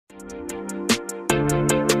All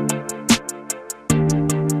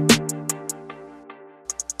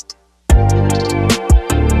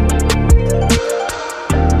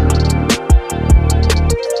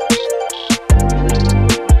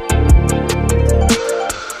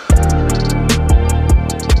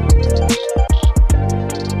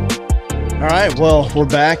right, well, we're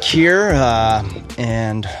back here,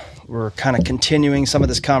 and we're kind of continuing some of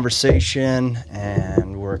this conversation,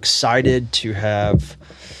 and we're excited to have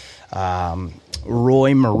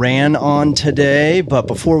Roy Moran on today. But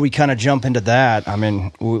before we kind of jump into that, I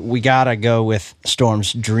mean, we got to go with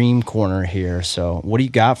Storm's Dream Corner here. So what do you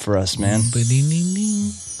got for us, man?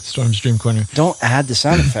 Storm's Dream Corner. Don't add the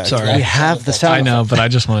sound effect. Sorry. We have the sound I know, effect. but I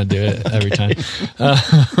just want to do it every time.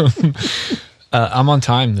 I'm on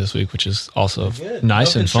time this week, which is also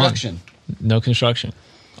nice and fun. No construction.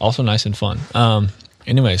 Also nice and fun.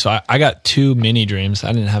 Anyway, so I got two mini dreams.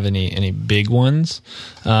 I didn't have any big ones.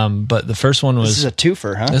 But the first one was... This is a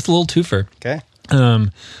twofer, huh? It's a little twofer. Okay.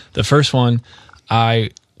 The first one,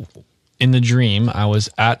 in the dream, I was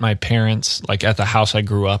at my parents', like at the house I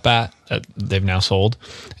grew up at, that they've now sold,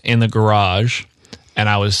 in the garage, and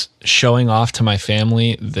I was showing off to my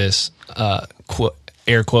family this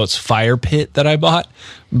air quotes fire pit that I bought,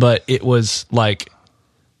 but it was like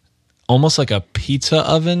almost like a pizza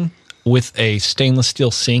oven with a stainless steel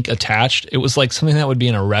sink attached. It was like something that would be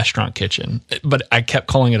in a restaurant kitchen, but I kept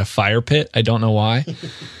calling it a fire pit. I don't know why.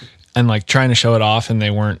 And like trying to show it off, and they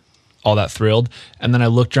weren't all that thrilled. And then I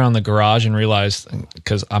looked around the garage and realized,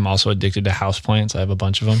 because I'm also addicted to houseplants, I have a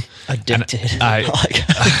bunch of them. Addicted. I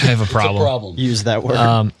have a problem. Use that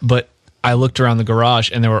word. But I looked around the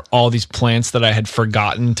garage, and there were all these plants that I had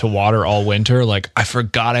forgotten to water all winter. Like, I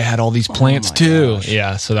forgot I had all these plants too. Gosh.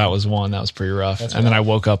 Yeah, so that was one. That was pretty rough. Then I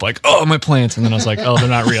woke up like, oh, my plants. And then I was like, oh, they're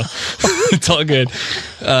not real. It's all good.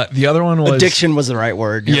 The other one was... Addiction was the right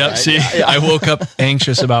word. Yep, right. see, Yeah. I woke up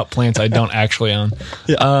anxious about plants I don't actually own.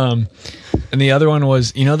 Yeah. And the other one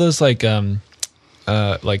was, you know those like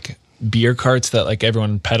beer carts that like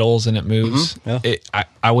everyone pedals and it moves? Mm-hmm. Yeah.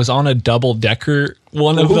 I was on a double-decker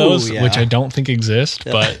one of those, which I don't think exist,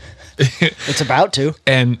 but... It's about to.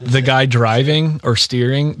 And the guy driving or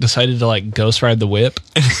steering decided to like ghost ride the whip,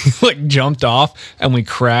 and he like jumped off, and we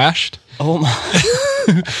crashed. Oh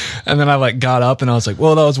my. And then I like got up, and I was like,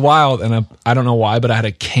 well, that was wild. And I don't know why, but I had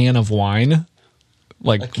a can of wine.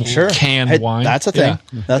 Like canned wine. That's a thing.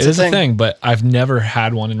 Yeah. That's it is a thing, but I've never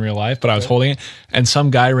had one in real life, but I was holding it, and some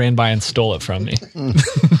guy ran by and stole it from me.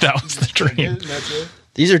 That was the dream.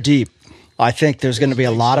 These are deep. I think there's going to be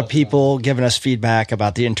a lot of people giving us feedback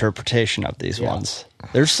about the interpretation of these ones.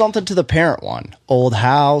 There's something to the parent one. Old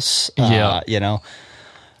house. You know.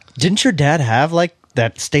 Didn't your dad have like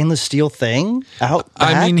that stainless steel thing out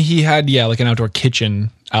back? I mean, he had, like an outdoor kitchen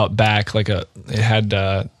out back. It had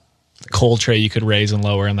a coal tray you could raise and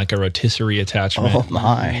lower, and like a rotisserie attachment. Oh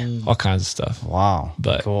my. All kinds of stuff. Wow.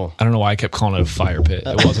 But cool. I don't know why I kept calling it a fire pit.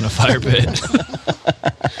 It wasn't a fire pit.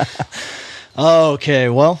 Okay,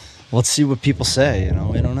 well, let's see what people say. You know,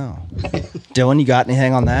 we don't know. Dylan, you got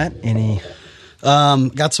anything on that? Any?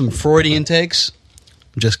 Got some Freudian takes.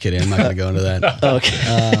 Just kidding. I'm not going to go into that. Okay.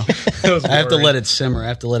 I have to let it simmer. I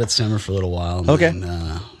have to let it simmer for a little while. And okay.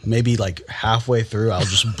 Then, maybe like halfway through, I'll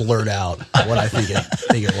just blurt out what I think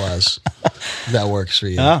it was. If that works for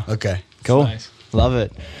you. Yeah. Okay. Cool. Nice. Love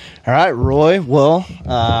it. All right, Roy. Well,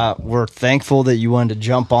 we're thankful that you wanted to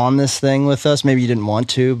jump on this thing with us. Maybe you didn't want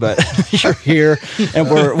to, but you're here, and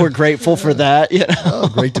we're grateful for that. You know? Oh,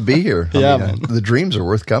 great to be here. Yeah, man. man. The dreams are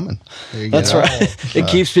worth coming. That's right. It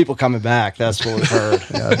keeps people coming back. That's what we've heard.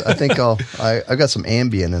 Yeah, I think I've got some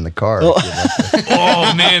Ambien in the car.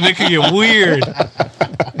 Oh, man, that could get weird.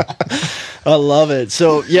 I love it.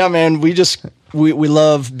 So, yeah, man, we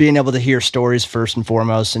love being able to hear stories first and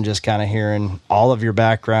foremost, and just kind of hearing all of your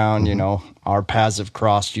background. You know, our paths have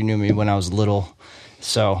crossed. You knew me when I was little.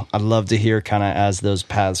 So I'd love to hear kind of as those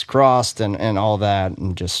paths crossed and all that.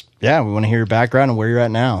 And just, we want to hear your background and where you're at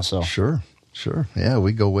now. So Sure. Yeah,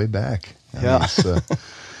 we go way back. I mean, it's,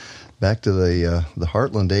 back to the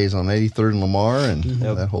Heartland days on 83rd and Lamar and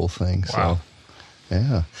that whole thing. Wow. So,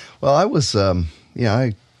 yeah. Well, I was, I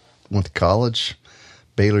went to college,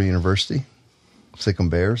 Baylor University. Sikkim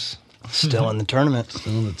Bears. still in the tournament.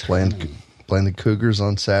 Playing the Cougars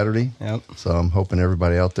on Saturday. Yep. So I'm hoping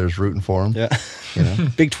everybody out there is rooting for them. Yeah. You know?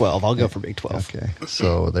 Big 12. I'll go for Big 12. Okay.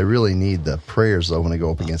 So they really need the prayers, though, when they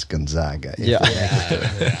go up against Gonzaga. Yeah.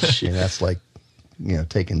 And that's like,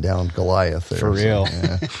 taking down Goliath there. For real. So,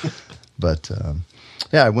 yeah. But,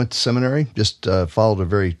 I went to seminary, just followed a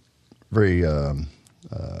very, very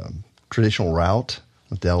traditional route.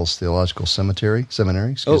 Dallas Theological Seminary,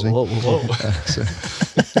 excuse me. Whoa.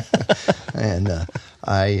 And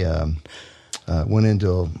I went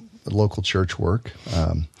into local church work.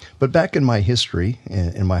 But back in my history,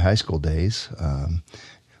 in my high school days, I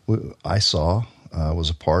was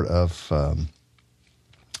a part of a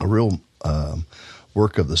real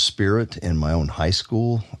work of the Spirit in my own high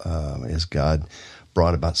school, as God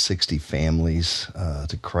brought about 60 families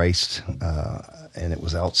to Christ, and it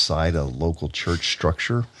was outside a local church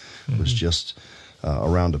structure. It was just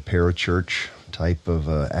around a parachurch type of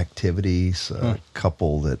activities. A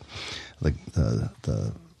couple that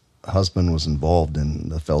the husband was involved in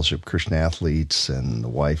the Fellowship of Christian Athletes, and the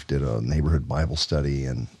wife did a neighborhood Bible study,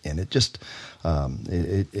 and it just I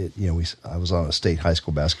was on a state high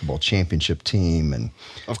school basketball championship team, and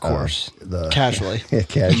of course, casually,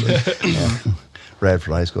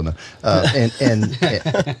 Radford High School, and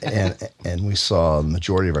we saw the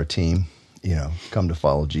majority of our team, come to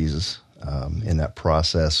follow Jesus. In that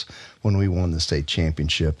process, when we won the state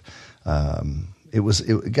championship,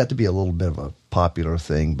 it got to be a little bit of a popular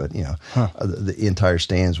thing, but the entire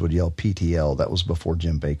stands would yell PTL. That was before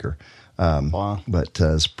Jim Baker. Wow. But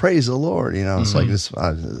praise the Lord, it's like this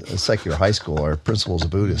secular high school. Our principal's a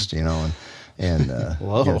Buddhist, and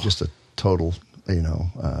just a total,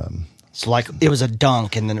 It's like it was a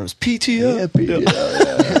dunk, and then it was PTO. Yeah, PTO.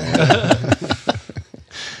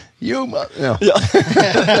 Yeah.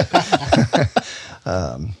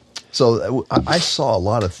 So I saw a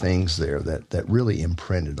lot of things there that really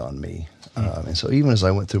imprinted on me. And so even as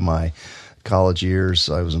I went through my college years,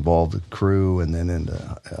 I was involved with crew, and then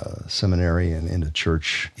into seminary and into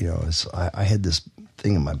church. I had this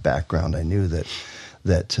thing in my background. I knew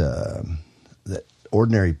that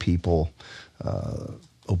ordinary people,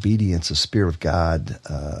 obedience, the Spirit of God,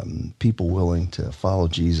 people willing to follow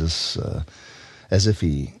Jesus, as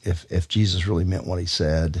if Jesus really meant what he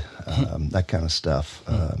said, that kind of stuff,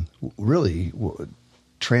 really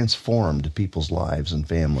transformed people's lives and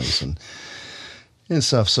families and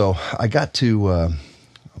stuff. So I got to,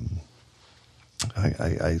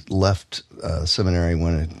 I left seminary,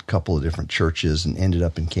 went to a couple of different churches, and ended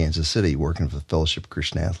up in Kansas City working for the Fellowship of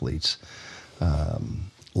Christian Athletes.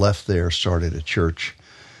 Left there, started a church.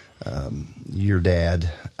 Your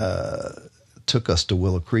dad took us to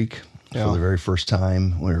Willow Creek for the very first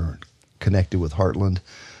time. We were connected with Heartland.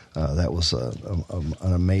 That was an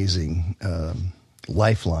amazing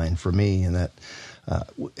lifeline for me, and that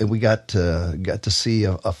and we got to see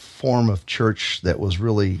a form of church that was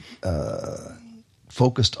really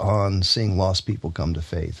focused on seeing lost people come to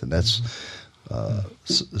faith. And that's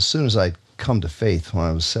as soon as I come to faith when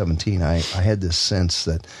I was 17, I had this sense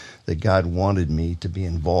that God wanted me to be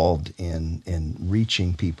involved in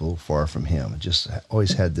reaching people far from Him. I just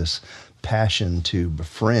always had this passion to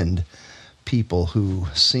befriend people who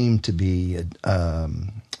seemed to be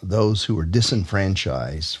those who were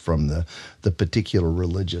disenfranchised from the particular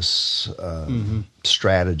religious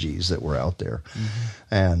strategies that were out there.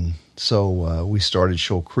 And so we started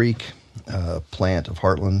Shoal Creek, plant of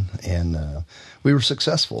Heartland, and we were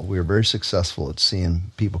successful. We were very successful at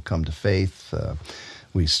seeing people come to faith.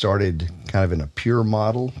 We started kind of in a pure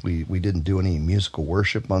model. We didn't do any musical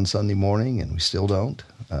worship on Sunday morning, and we still don't.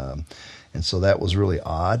 And so that was really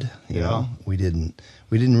odd. You know, we didn't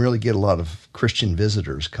really get a lot of Christian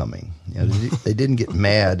visitors coming. They didn't get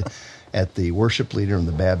mad at the worship leader in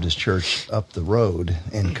the Baptist church up the road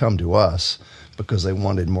and come to us because they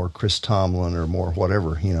wanted more Chris Tomlin or more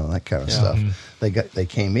whatever, that kind of stuff. They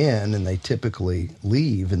came in, and they typically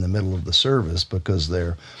leave in the middle of the service because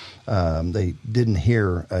they didn't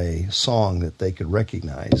hear a song that they could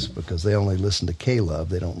recognize because they only listen to K-Love.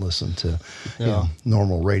 They don't listen to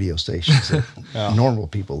normal radio stations that normal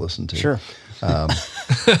people listen to. Sure.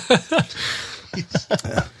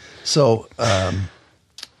 So,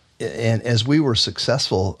 and as we were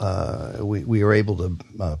successful, we were able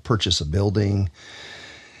to purchase a building,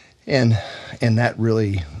 and that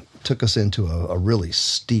really took us into a really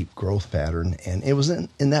steep growth pattern. And it was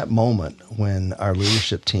in that moment when our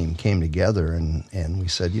leadership team came together and we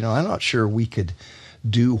said, I'm not sure we could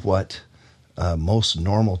do what most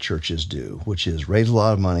normal churches do, which is raise a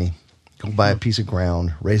lot of money, go buy a piece of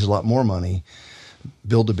ground, raise a lot more money,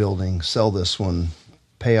 build a building, sell this one,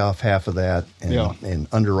 pay off half of that, and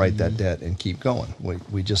underwrite that debt and keep going.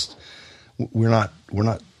 We're not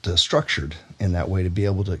structured in that way to be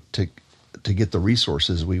able to get the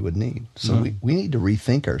resources we would need. So we need to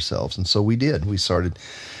rethink ourselves. And so we did. We started,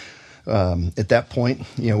 at that point,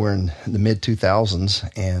 we're in the mid 2000s,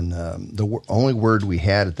 and the only word we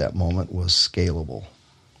had at that moment was scalable.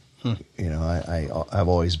 I've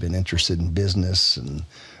always been interested in business and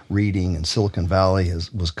reading, and Silicon Valley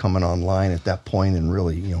was coming online at that point and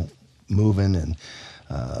really, moving, and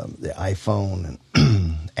the iPhone and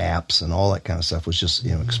apps and all that kind of stuff was just,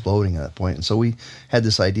 exploding at that point. And so we had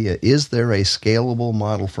this idea: is there a scalable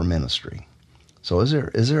model for ministry? So is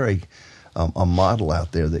there a model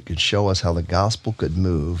out there that could show us how the gospel could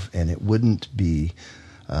move, and it wouldn't be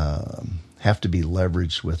have to be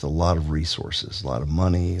leveraged with a lot of resources, a lot of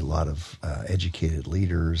money, a lot of educated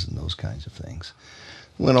leaders, and those kinds of things.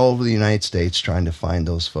 Went all over the United States trying to find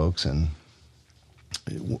those folks, and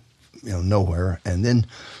nowhere. And then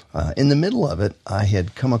in the middle of it, I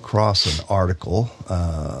had come across an article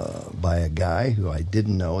by a guy who I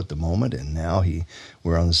didn't know at the moment, and now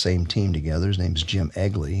we're on the same team together. His name's Jim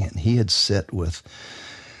Egley, and he had sat with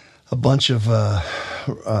a bunch of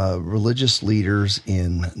religious leaders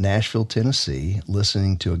in Nashville, Tennessee,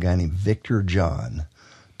 listening to a guy named Victor John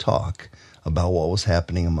talk about what was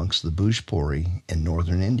happening amongst the Bhojpuri in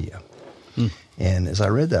northern India. And as I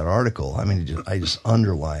read that article, I just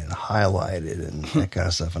underlined and highlighted and that kind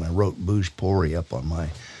of stuff. And I wrote Bhojpuri up on my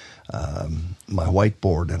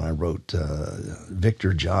whiteboard, and I wrote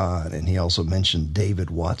Victor John, and he also mentioned David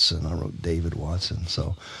Watson. I wrote David Watson.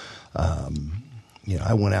 So,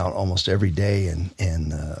 I went out almost every day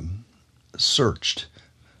and searched.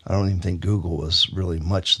 I don't even think Google was really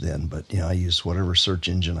much then, but I used whatever search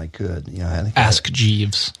engine I could. Ask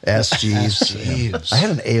Jeeves. Ask Jeeves. I had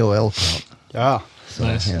an AOL account. Yeah. So,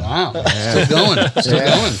 Nice. Wow. Still going.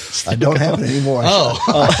 I don't have it anymore.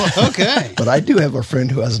 Oh, okay. But I do have a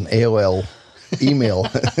friend who has an AOL email.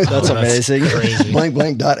 That's amazing.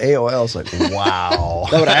 blank.aol. It's like, wow.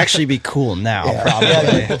 That would actually be cool now, Yeah. probably.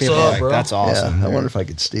 Yeah, People what's are up, like, bro? that's awesome. Yeah, I wonder if I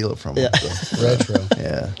could steal it from him. Yeah. So, Retro.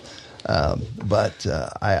 yeah. But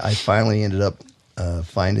I finally ended up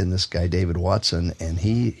finding this guy, David Watson, and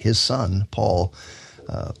his son, Paul,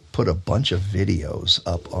 put a bunch of videos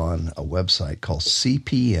up on a website called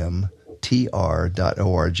cpmtr.org.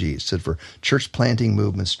 It stood for Church Planting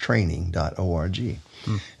Movements Training.org.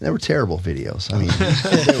 And they were terrible videos.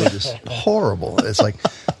 They were just horrible. It's like,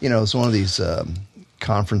 it's one of these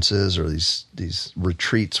conferences or these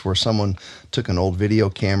retreats where someone took an old video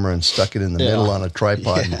camera and stuck it in the middle on a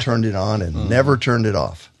tripod and turned it on and never turned it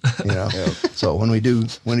off. So when we do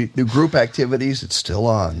group activities, it's still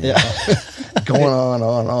on. Going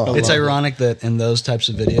on. It's ironic that in those types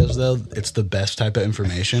of videos, though, it's the best typ of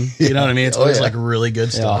information. You know what I mean? It's always like really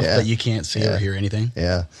good stuff, but you can't see or hear anything.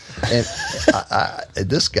 Yeah. And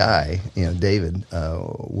this guy, David,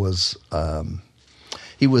 was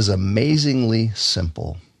he was amazingly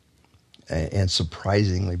simple and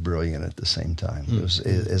surprisingly brilliant at the same time. It was,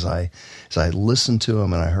 as I listened to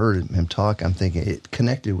him and I heard him talk, I'm thinking it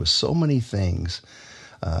connected with so many things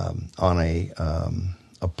on a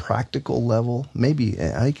practical level. Maybe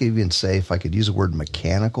I could even say, if I could use the word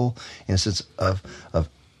mechanical, in a sense of a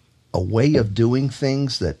way of doing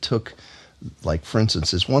things that took, like, for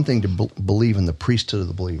instance, it's one thing to believe in the priesthood of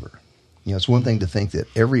the believer. It's one thing to think that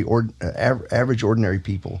every average ordinary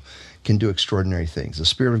people can do extraordinary things. The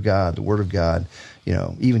Spirit of God, the Word of God,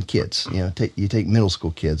 even kids. You take middle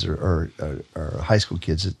school kids or high school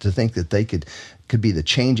kids, to think that they could be the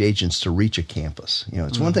change agents to reach a campus.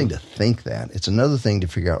 It's one thing to think that. It's another thing to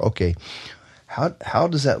figure out, okay, how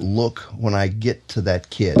does that look when I get to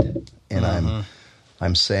that kid and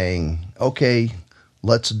I'm saying, okay,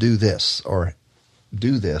 let's do this or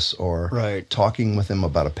right. Talking with him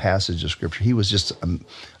about a passage of Scripture. He was just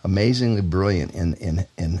amazingly brilliant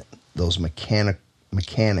in those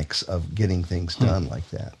mechanics of getting things done like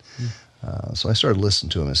that. So I started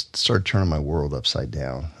listening to him and started turning my world upside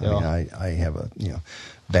down. Yeah. I have a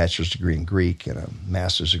bachelor's degree in Greek and a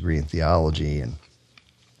master's degree in theology, and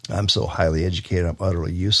I'm so highly educated, I'm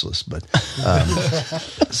utterly useless. But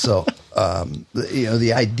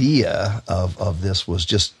the idea of this was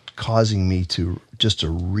just causing me to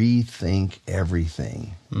rethink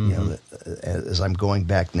everything. As I'm going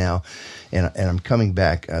back now, and I'm coming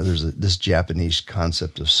back. There's this Japanese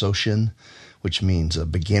concept of soshin, which means a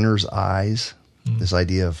beginner's eyes. This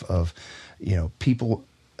idea of people,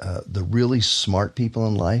 the really smart people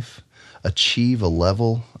in life achieve a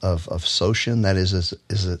level of soshin, that is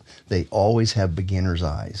that they always have beginner's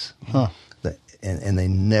eyes. And they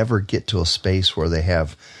never get to a space where they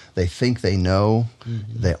think they know.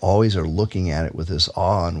 They always are looking at it with this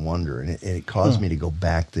awe and wonder. And it caused me to go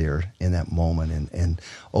back there in that moment and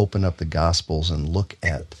open up the Gospels and look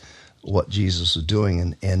at what Jesus was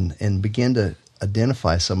doing and begin to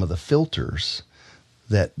identify some of the filters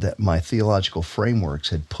that my theological frameworks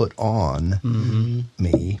had put on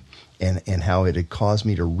me, and how it had caused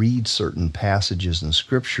me to read certain passages in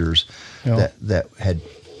Scriptures that had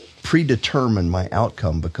predetermine my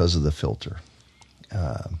outcome because of the filter.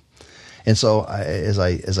 And so as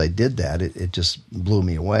I did that, it just blew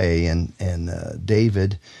me away. And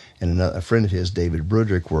David and a friend of his, David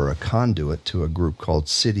Brudrick, were a conduit to a group called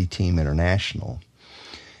City Team International.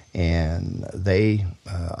 And they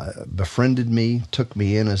befriended me, took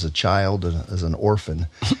me in as a child, as an orphan,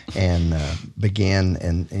 and began.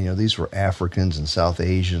 And these were Africans and South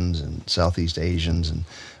Asians and Southeast Asians and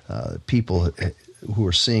people who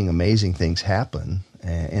were seeing amazing things happen.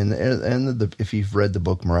 And if you've read the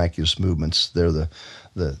book Miraculous Movements, they're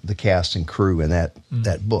the cast and crew in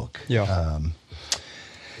that book. Yeah.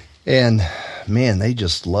 And man, they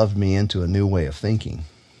just loved me into a new way of thinking.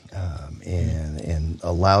 And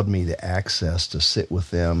allowed me to sit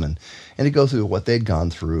with them and to go through what they'd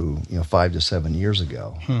gone through, 5 to 7 years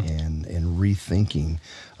ago, and rethinking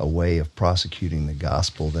a way of prosecuting the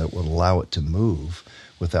gospel that would allow it to move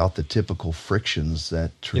without the typical frictions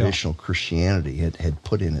that traditional Christianity had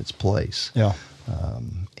put in its place. Yeah.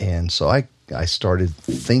 And so I started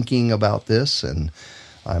thinking about this, and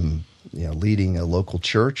I'm leading a local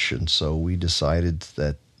church, and so we decided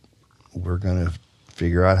that we're going to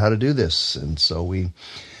figure out how to do this. And so we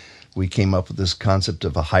came up with this concept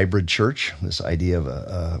of a hybrid church, this idea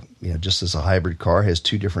of just as a hybrid car has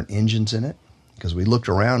two different engines in it, because we looked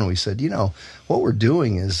around and we said, what we're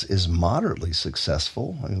doing is moderately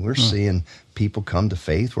successful. I mean, we're seeing people come to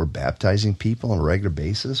faith. We're baptizing people on a regular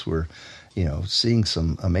basis. We're seeing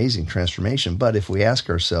some amazing transformation. But if we ask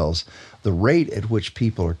ourselves, the rate at which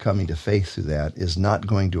people are coming to faith through that is not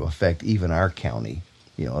going to affect even our county,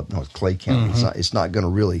 up north, Clay County. It's not going to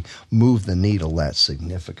really move the needle that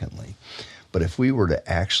significantly. But if we were to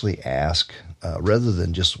actually ask, rather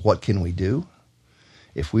than just what can we do,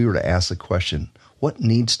 if we were to ask the question, what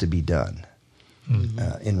needs to be done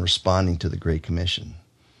in responding to the Great Commission?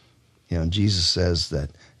 Jesus says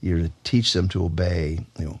that you're to teach them to obey,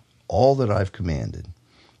 all that I've commanded.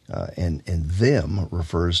 And them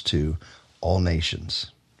refers to all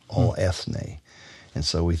nations, all ethne. And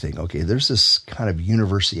so we think, okay, there's this kind of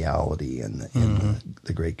universality in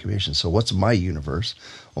the Great Commission. So what's my universe?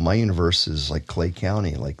 Well, my universe is like Clay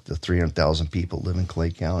County, like the 300,000 people live in Clay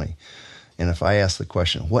County. And if I ask the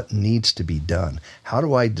question, what needs to be done? How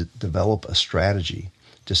do I develop a strategy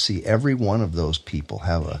to see every one of those people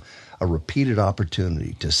have a repeated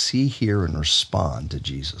opportunity to see, hear, and respond to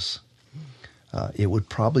Jesus? It would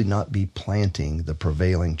probably not be planting the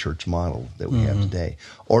prevailing church model that we have today,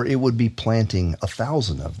 or it would be planting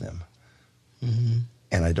 1,000 of them.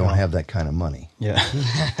 And I don't have that kind of money. Yeah.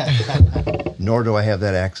 Nor do I have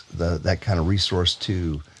that kind of resource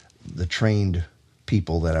to the trained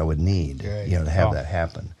people that I would need, to have that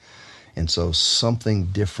happen. And so something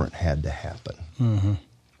different had to happen.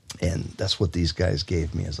 And that's what these guys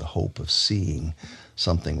gave me as a hope of seeing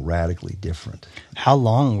something radically different. How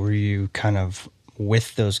long were you kind of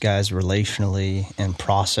with those guys relationally and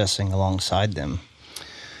processing alongside them?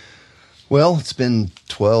 Well, it's been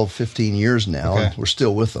 12, 15 years now, Okay. and we're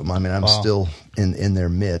still with them. I mean, I'm still in their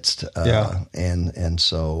midst. And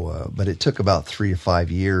so, but it took about 3 to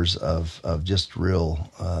 5 years of just real,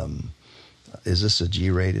 is this a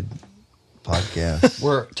G-rated podcast?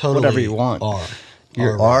 We're totally Whatever you want. R. You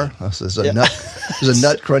are? Oh, so it's a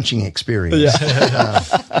nut crunching experience.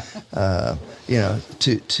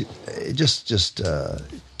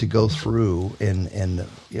 To go through and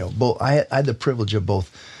both. I had the privilege of both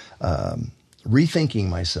rethinking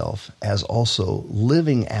myself as also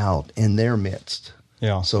living out in their midst.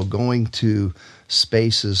 Yeah. So going to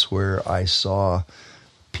spaces where I saw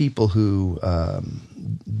people who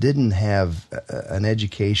didn't have an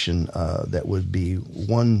education that would be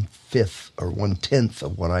 1/5 or 1/10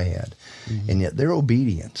 of what I had, and yet they're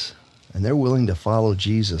obedient and they're willing to follow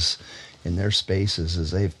Jesus in their spaces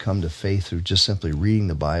as they've come to faith through just simply reading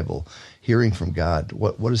the Bible, hearing from God.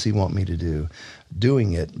 What does He want me to do?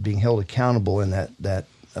 Doing it, being held accountable in that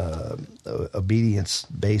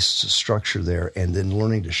obedience-based structure there, and then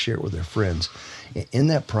learning to share it with their friends. In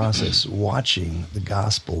that process, watching the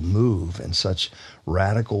gospel move in such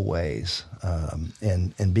radical ways,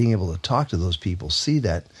 and being able to talk to those people, see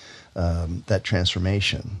that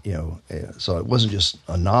transformation. So it wasn't just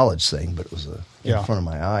a knowledge thing, but it was in front of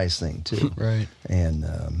my eyes thing too. Right.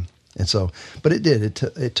 And so, but it did.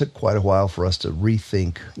 It took quite a while for us to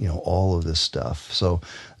rethink, all of this stuff. So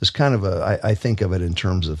there's kind of I think of it in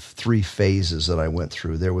terms of 3 phases that I went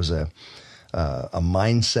through. There was a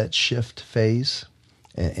mindset shift phase,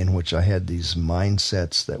 in which I had these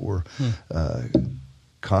mindsets that were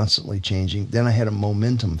constantly changing. Then I had a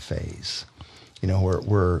momentum phase,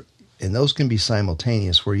 where and those can be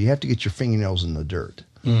simultaneous, where you have to get your fingernails in the dirt.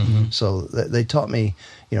 So they taught me,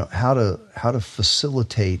 how to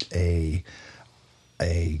facilitate a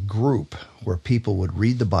group where people would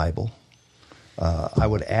read the Bible. I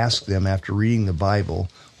would ask them after reading the Bible,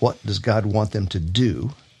 what does God want them to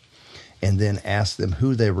do? And then ask them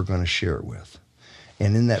who they were going to share it with.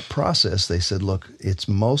 And in that process, they said, look, it's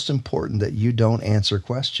most important that you don't answer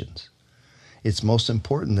questions. It's most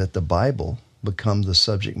important that the Bible become the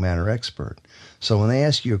subject matter expert. So when they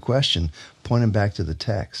ask you a question, point them back to the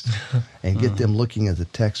text and get them looking at the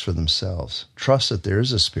text for themselves. Trust that there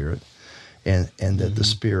is a Spirit and that the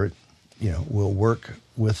Spirit, will work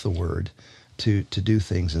with the Word to do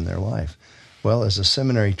things in their life. Well, as a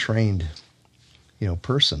seminary trained,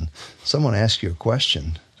 person, someone asks you a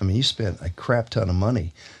question. I mean, you spent a crap ton of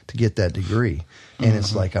money to get that degree, and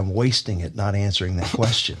it's like I'm wasting it not answering that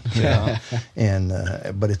question. And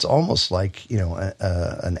but it's almost like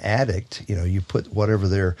an addict. You put whatever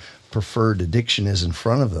their preferred addiction is in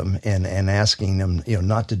front of them, and asking them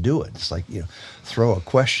not to do it. It's like throw a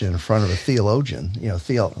question in front of a theologian,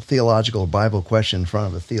 theological Bible question in front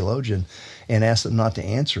of a theologian, and ask them not to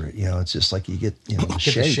answer it. It's just like you get the Get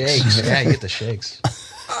shakes. the shakes. Yeah, you get the shakes.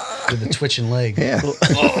 With the twitching leg. Yeah.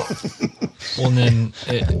 Well, and then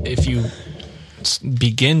if you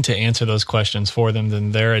begin to answer those questions for them,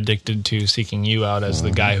 then they're addicted to seeking you out as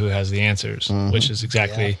the guy who has the answers, which is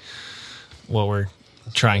exactly what we're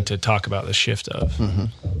trying to talk about the shift of.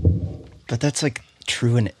 But that's like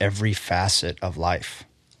true in every facet of life.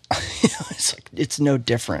 It's no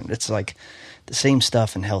different. It's like the same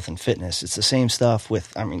stuff in health and fitness. It's the same stuff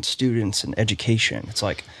with, students and education. It's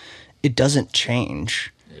like, it doesn't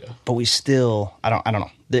change, but we still, I don't know.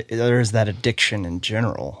 There is that addiction in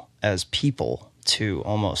general as people to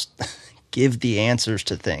almost give the answers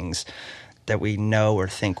to things that we know or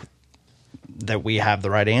think that we have the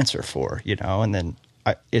right answer for, and then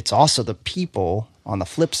it's also the people on the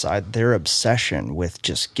flip side, their obsession with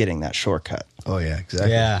just getting that shortcut. Oh yeah,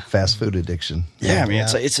 exactly. Yeah. Fast food addiction. Yeah,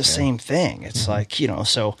 it's the same thing. It's like,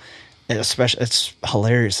 so especially it's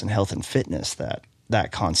hilarious in health and fitness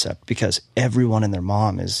that concept, because everyone and their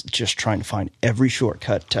mom is just trying to find every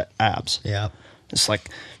shortcut to abs. Yeah. It's like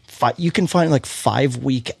you can find like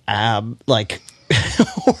 5-week ab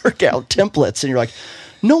workout templates, and you're like,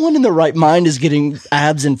 no one in their right mind is getting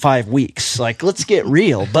abs in 5 weeks. Like, let's get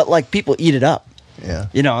real. But like, people eat it up. Yeah.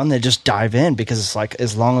 And they just dive in because it's like,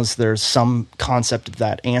 as long as there's some concept of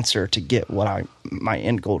that answer to get what my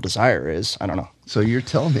end goal desire is, I don't know. So you're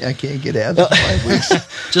telling me I can't get abs in 5 weeks?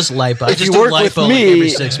 Just lipo. If Just you work with lipo me- every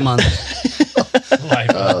 6 months.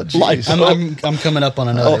 Oh, geez. I'm coming up on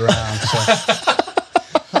another round. So.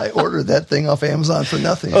 I ordered that thing off Amazon for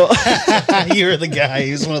nothing. You're the guy.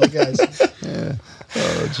 He's one of the guys. Yeah.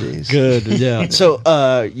 Oh, geez. Good. Yeah. So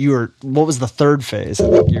what was the third phase? I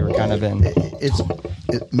think you were kind of in. It's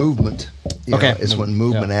movement. Okay. It's when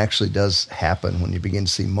movement actually does happen, when you begin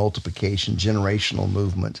to see multiplication, generational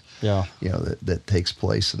movement. Yeah. That takes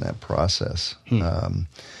place in that process.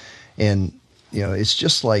 And it's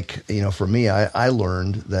just like, for me, I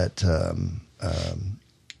learned that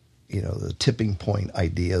the tipping point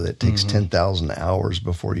idea that takes 10,000 hours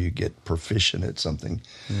before you get proficient at something.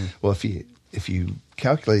 Well, if you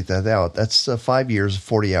calculate that out, that's 5 years,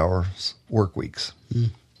 40 hours work weeks.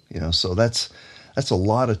 So that's a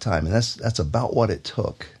lot of time, and that's about what it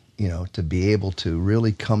took, to be able to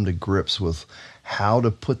really come to grips with how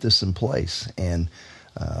to put this in place. And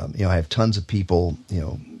I have tons of people.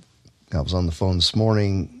 I was on the phone this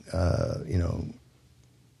morning.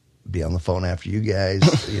 Be on the phone after you guys.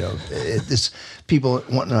 This people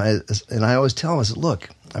want, and I always tell them, I said, look,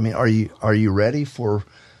 are you ready for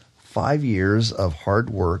 5 years of hard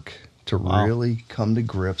work to really come to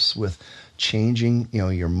grips with changing,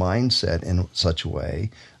 your mindset in such a way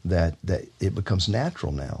that it becomes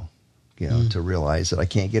natural now, to realize that I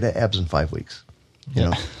can't get abs in 5 weeks.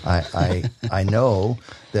 I know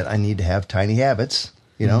that I need to have tiny habits.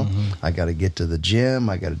 I got to get to the gym.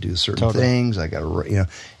 I got to do certain things. I got to,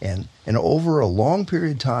 and over a long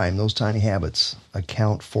period of time, those tiny habits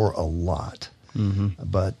account for a lot.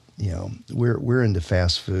 But we're into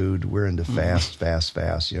fast food. We're into fast.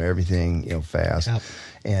 Everything, fast,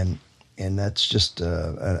 and that's just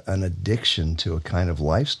an addiction to a kind of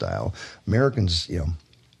lifestyle. Americans,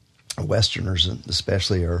 Westerners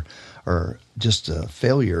especially, are just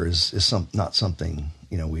failure is not something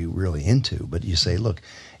we really into. But you say, look,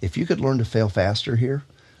 if you could learn to fail faster here,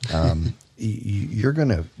 you're going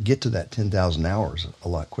to get to that 10,000 hours a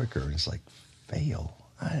lot quicker. And it's like, fail?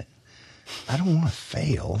 I don't want to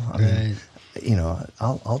fail. I mean,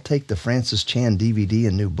 I'll take the Francis Chan DVD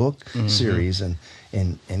and new book series and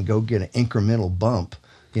go get an incremental bump,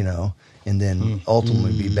 and then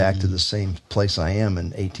ultimately be back to the same place I am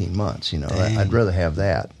in 18 months. I'd rather have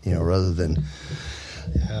that, rather than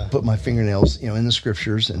put my fingernails, in the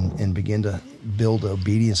scriptures and begin to build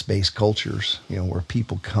obedience-based cultures, where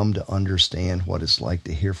people come to understand what it's like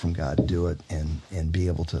to hear from God, do it, and be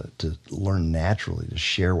able to learn naturally to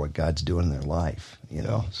share what God's doing in their life,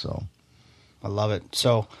 so. I love it.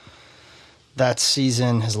 So that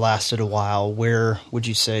season has lasted a while. Where would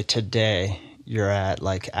you say today you're at,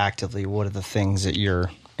 like, actively? What are the things that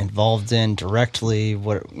you're involved in directly?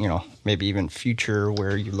 What, maybe even future,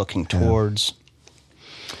 where you're looking towards?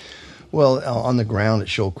 Well, on the ground at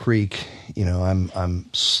Shoal Creek, I'm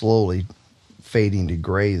slowly fading to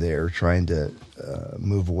gray there, trying to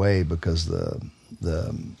move away because the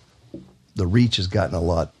reach has gotten a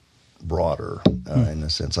lot broader in a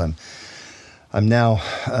sense. I'm now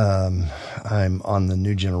I'm on the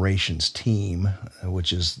New Generations team,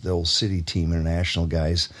 which is the old City Team International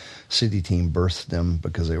guys. City Team birthed them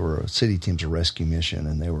because City Team's a rescue mission,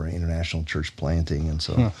 and they were international church planting, and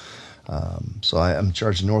so. So I'm in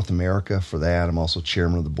charge of North America for that. I'm also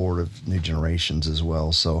chairman of the board of New Generations as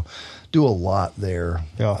well. So do a lot there,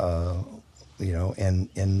 and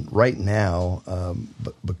right now,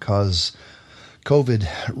 because COVID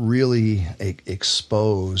really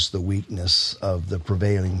exposed the weakness of the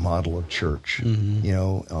prevailing model of church.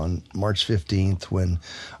 On March 15th, when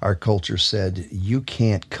our culture said, you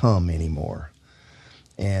can't come anymore.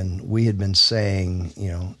 And we had been saying,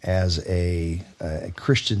 as a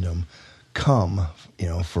Christendom, come,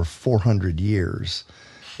 for 400 years.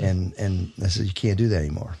 And they said, you can't do that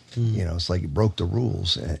anymore. It's like it broke the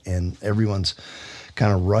rules. And everyone's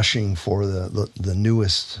kind of rushing for the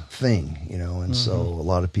newest thing, And so a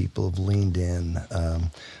lot of people have leaned in.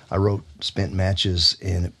 I wrote Spent Matches,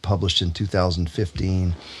 and it published in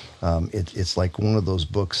 2015. It's like one of those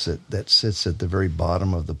books that sits at the very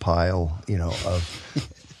bottom of the pile, of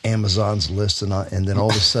Amazon's list, and then all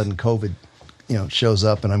of a sudden COVID, shows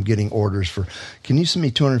up, and I'm getting orders for, can you send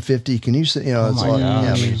me 250? Can you send, it's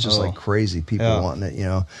like, it's just like crazy. People wanting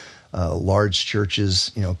it, large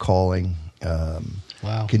churches, calling.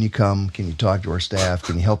 Wow. Can you come? Can you talk to our staff?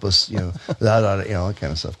 Can you help us? That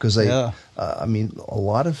kind of stuff. Because a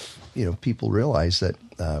lot of people realize that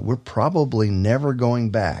we're probably never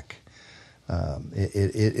going back.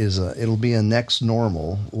 It'll be a next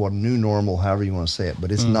normal, or new normal, however you want to say it, but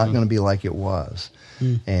it's not going to be like it was.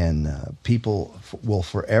 And people will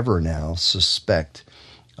forever now suspect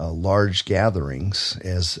large gatherings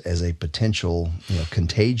as a potential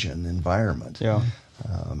contagion environment. Yeah.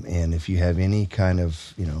 And if you have any kind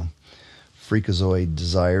of freakazoid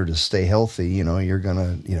desire to stay healthy, you're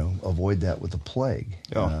going to avoid that with the plague.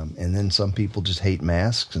 Yeah. And then some people just hate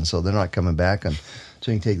masks, and so they're not coming back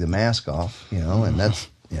until you can take the mask off. And that's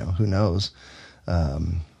who knows. I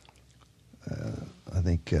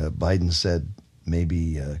think Biden said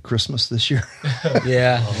maybe Christmas this year.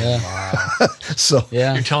 Yeah. So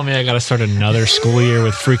you're telling me I got to start another school year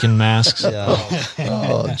with freaking masks? Yeah.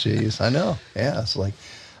 Oh, jeez, I know. Yeah, it's like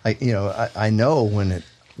I know when it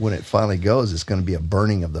finally goes, it's going to be a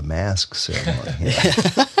burning of the mask ceremony.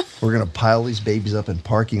 We're going to pile these babies up in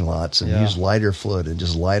parking lots and use lighter fluid and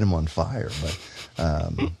just light them on fire. But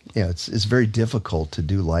it's very difficult to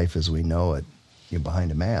do life as we know it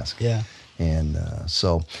behind a mask. Yeah, and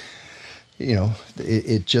so.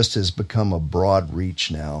 It just has become a broad reach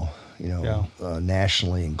now,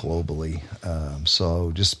 nationally and globally.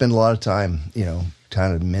 So just spend a lot of time,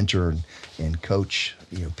 kind of mentor and coach,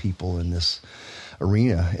 people in this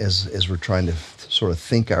arena as we're trying to sort of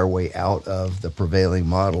think our way out of the prevailing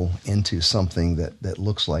model into something that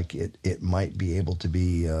looks like it might be able to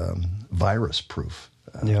be virus proof.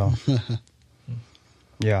 Yeah.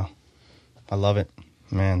 I love it,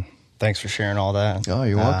 man. Thanks for sharing all that. Oh,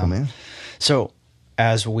 you're welcome, man. So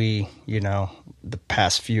as we, the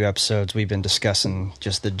past few episodes, we've been discussing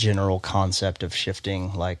just the general concept of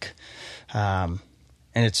shifting, and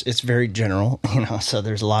it's very general, so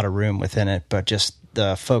there's a lot of room within it, but just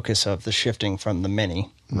the focus of the shifting from the many,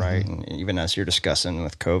 right? And even as you're discussing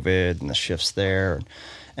with COVID and the shifts there,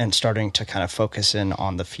 and starting to kind of focus in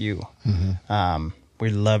on the few.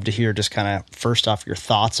 We'd love to hear just kind of first off your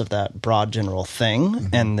thoughts of that broad general thing,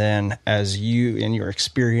 and then as you in your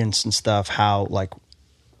experience and stuff, how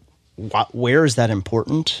where is that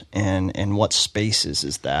important, and in what spaces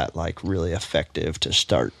is that really effective to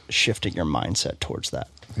start shifting your mindset towards that?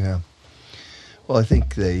 Yeah. Well, I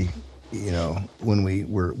think when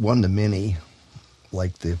we're one to many,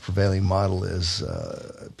 like the prevailing model is,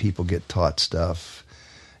 people get taught stuff.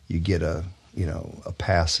 You get a a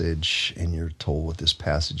passage and you're told what this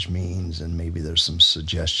passage means, and maybe there's some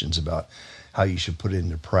suggestions about how you should put it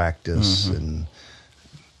into practice, and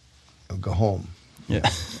go home. Yeah.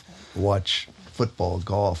 Watch football,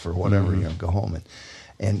 golf, or whatever, go home.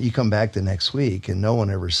 And you come back the next week and no one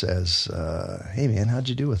ever says, hey man, how'd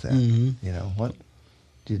you do with that? What,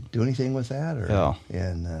 did you do anything with that?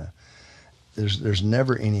 And there's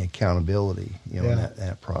never any accountability, in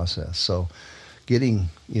that process. So getting,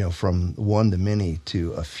 from one to many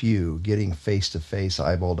to a few, getting face to face,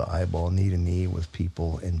 eyeball to eyeball, knee to knee with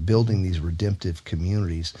people, and building these redemptive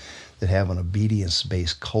communities that have an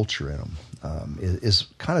obedience-based culture in them is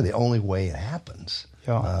kind of the only way it happens.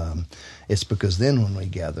 Yeah. It's because then when we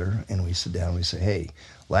gather and we sit down and we say, hey,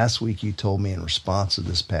 last week you told me in response to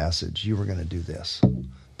this passage you were going to do this.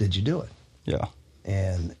 Did you do it? Yeah.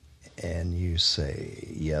 And you say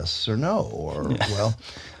yes or no,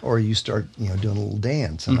 or you start doing a little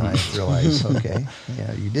dance, and I realize, okay,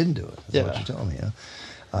 you didn't do it. That's what you're telling me.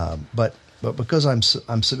 But because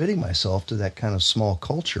I'm submitting myself to that kind of small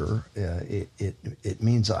culture, it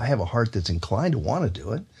means I have a heart that's inclined to want to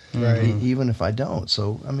do it, right? Even if I don't.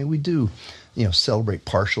 So we do celebrate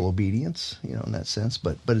partial obedience, in that sense,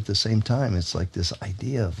 but at the same time, it's like this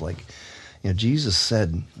idea of like, Jesus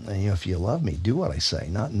said, if you love me, do what I say,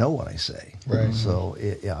 not know what I say. Right. So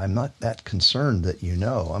I'm not that concerned that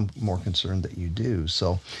I'm more concerned that you do.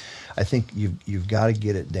 So I think you've got to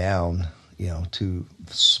get it down, to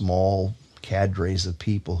small cadres of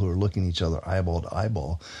people who are looking at each other eyeball to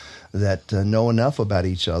eyeball, that know enough about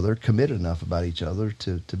each other, commit enough about each other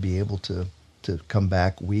to be able to come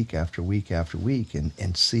back week after week after week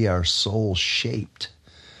and see our souls shaped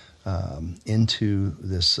into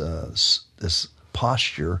this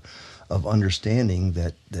posture of understanding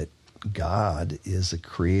that God is the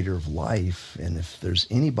creator of life, and if there's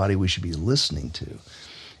anybody we should be listening to,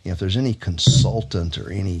 if there's any consultant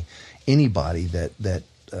or anybody that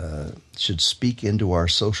should speak into our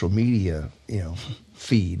social media,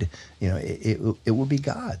 feed, it would be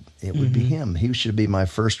God. It would be Him. He should be my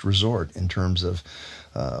first resort in terms of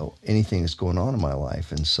anything that's going on in my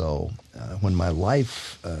life. And so when my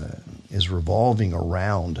life is revolving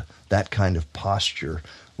around that kind of posture,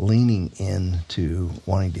 leaning into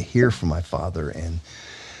wanting to hear from my Father and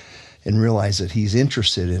realize that He's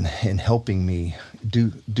interested in helping me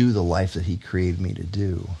do the life that He created me to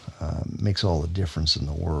do, makes all the difference in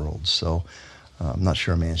the world. So I'm not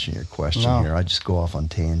sure I'm answering your question here. I just go off on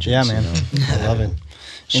tangents. Yeah, man. I love it.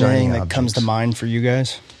 Anything that comes to mind for you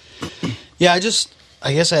guys? Yeah, I guess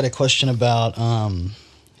I had a question about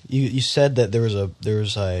you said that there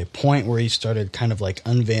was a point where you started kind of like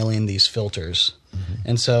unveiling these filters.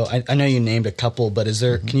 And so I know you named a couple, but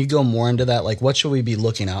can you go more into that? Like, what should we be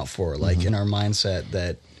looking out for, like in our mindset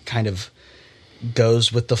that kind of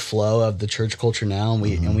goes with the flow of the church culture now,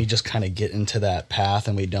 and we just kind of get into that path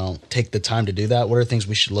and we don't take the time to do that? What are things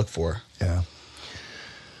we should look for?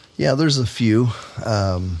 Yeah, there's a few.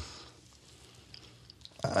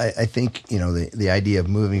 I think, the idea of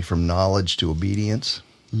moving from knowledge to obedience,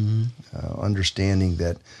 understanding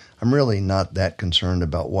that I'm really not that concerned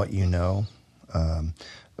about what you know.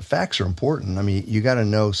 The facts are important. I mean, you got to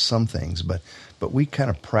know some things, but we kind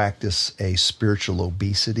of practice a spiritual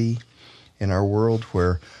obesity in our world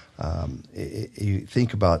where you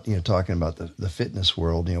think about, talking about the fitness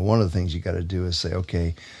world, one of the things you got to do is say,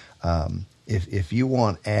 okay, if you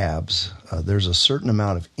want abs, there's a certain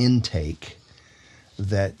amount of intake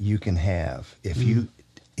that you can have. If you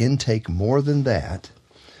intake more than that,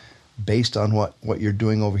 based on what you're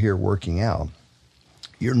doing over here working out,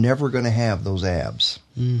 you're never going to have those abs.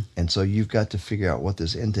 And so you've got to figure out what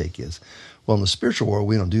this intake is. Well, in the spiritual world,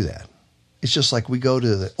 we don't do that. It's just like we go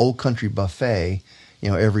to the Old Country buffet,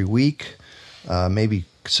 every week, maybe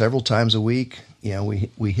several times a week.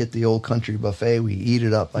 We hit the Old Country buffet, we eat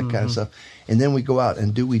it up, that kind of stuff. And then we go out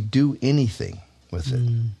and do we do anything with it?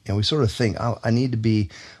 And we sort of think, I need to be,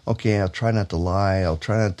 okay, I'll try not to lie. I'll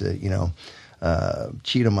try not to,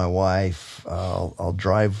 cheat on my wife. I'll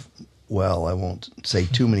drive well. I won't say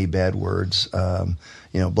too many bad words, blah,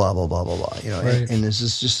 blah, blah, blah, blah. Right. And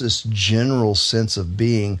there's just this general sense of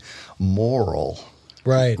being moral.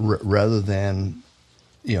 Right. Rather than,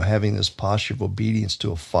 having this posture of obedience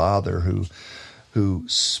to a Father who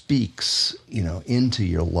speaks, into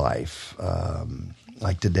your life.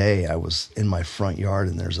 Like today, I was in my front yard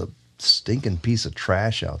and there's a stinking piece of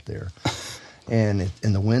trash out there, and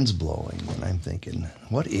the wind's blowing, and I'm thinking,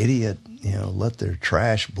 what idiot, let their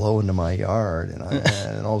trash blow into my yard, and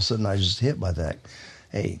all of a sudden I was just hit by that.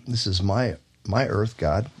 Hey, this is my earth,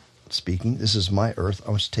 God speaking. This is my earth. I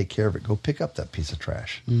want you to take care of it. Go pick up that piece of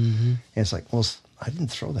trash. And it's like, well, I didn't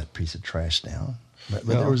throw that piece of trash down. But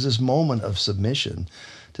there was this moment of submission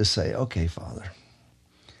to say, okay, Father,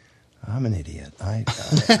 I'm an idiot.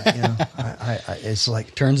 It's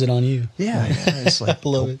like Turns it on you. yeah, it's like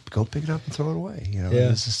Love it. go pick it up and throw it away. Yeah.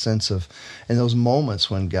 There's a sense of, and those moments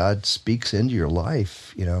when God speaks into your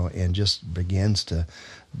life, and just begins to,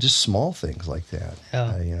 just small things like that.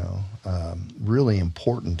 Yeah. Really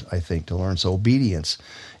important, I think, to learn. So obedience,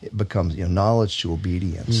 it becomes knowledge to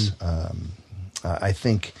obedience. I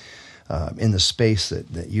think in the space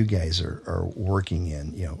that you guys are working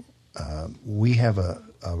in, we have a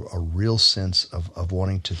real sense of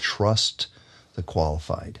wanting to trust the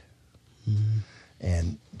qualified. Mm-hmm.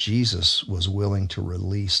 And Jesus was willing to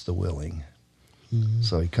release the willing. Mm-hmm.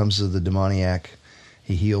 So he comes to the demoniac,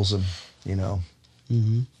 he heals him,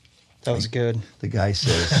 Mm-hmm. That was good. The guy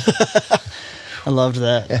says, I loved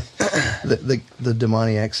that. the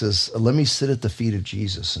demoniac says, let me sit at the feet of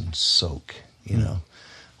Jesus and soak,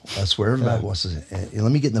 That's where everybody wants to say,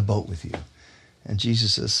 let me get in the boat with you. And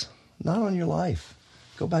Jesus says, not on your life.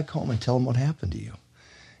 Go back home and tell them what happened to you.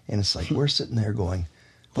 And it's like, we're sitting there going,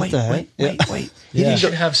 wait. You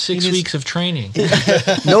should have 6 weeks of training.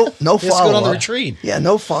 No follow up. Let's go on the retreat. Yeah,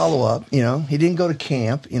 no follow up. He didn't go to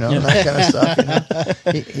camp. That kind of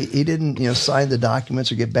stuff. He didn't sign the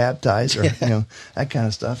documents or get baptized or that kind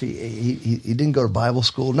of stuff. He didn't go to Bible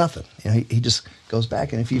school. Nothing. He just goes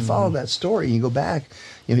back. And if you follow that story and you go back,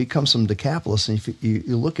 he comes from Decapolis, and if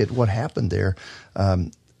you look at what happened there.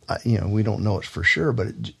 We don't know it for sure, but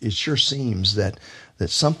it sure seems that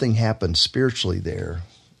something happened spiritually there,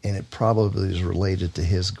 and it probably is related to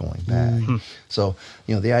his going back. Mm-hmm. So,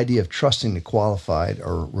 the idea of trusting the qualified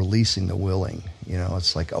or releasing the willing,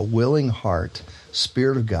 it's like a willing heart,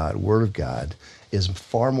 Spirit of God, Word of God, is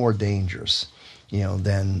far more dangerous,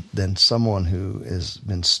 than someone who has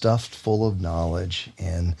been stuffed full of knowledge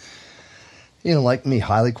and, like me,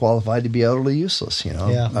 highly qualified to be utterly useless.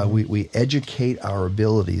 We educate our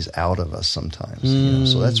abilities out of us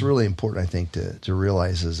sometimes. So that's really important, I think, to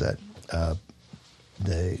realize is that a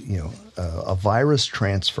virus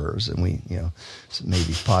transfers, and we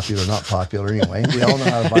maybe popular, not popular anyway. We all know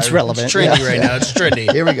how a virus. It's relevant. It's trendy right now. It's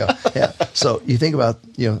trendy. Here we go. Yeah. So you think about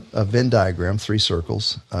a Venn diagram, 3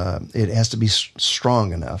 circles. It has to be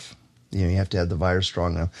strong enough. You have to have the virus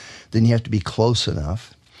strong enough. Then you have to be close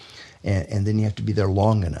enough. And then you have to be there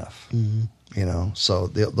long enough, So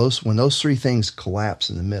when those 3 things collapse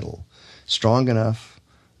in the middle, strong enough,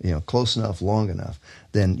 close enough, long enough,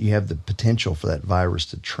 then you have the potential for that virus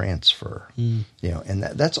to transfer, and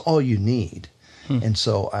that's all you need. And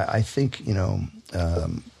so I think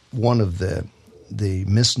one of the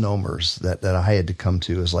misnomers that I had to come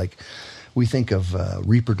to is like we think of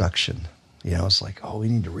reproduction. It's like, we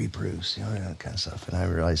need to reproduce, that kind of stuff. And I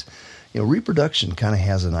realized, reproduction kind of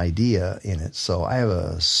has an idea in it. So I have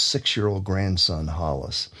a 6-year-old grandson,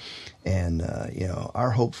 Hollis. And, our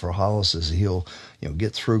hope for Hollis is he'll,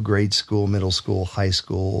 get through grade school, middle school, high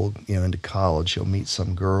school, into college. He'll meet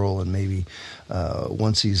some girl, and maybe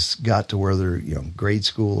once he's got to where they're, grade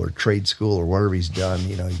school or trade school or whatever he's done,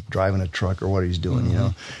 he's driving a truck or what he's doing,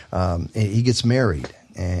 and he gets married.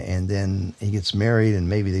 And then he gets married, and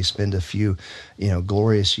maybe they spend a few,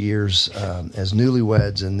 glorious years as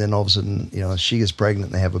newlyweds, and then all of a sudden, she gets pregnant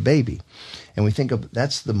and they have a baby. And we think of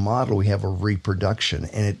that's the model we have of reproduction,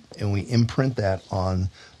 and we imprint that on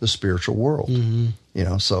the spiritual world.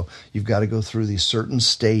 Mm-hmm. So you've got to go through these certain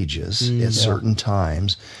stages at certain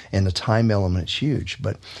times, and the time element is huge.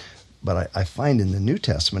 But I find in the New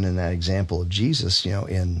Testament, in that example of Jesus,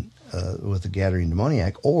 with the Gadarene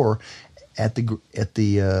demoniac, or at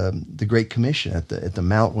the Great Commission at the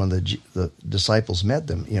Mount when the disciples met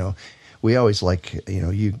them, we always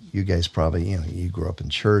you guys probably you grew up in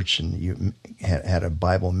church and you had a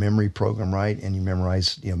Bible memory program, right? And you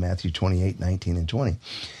memorized Matthew 28, 19, and 20.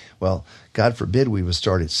 Well, God forbid we would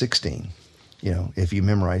start at 16. If you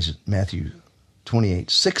memorize Matthew 28,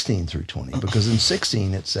 16 through 20, because in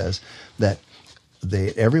 16 it says that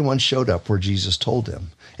everyone showed up where Jesus told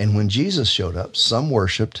them, and when Jesus showed up, some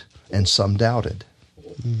worshipped and some doubted.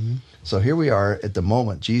 Mm-hmm. So here we are at the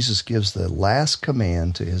moment. Jesus gives the last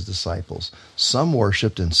command to his disciples. Some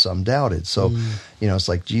worshipped and some doubted. So, it's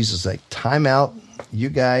like Jesus, like, time out. You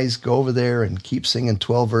guys go over there and keep singing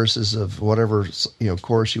 12 verses of whatever,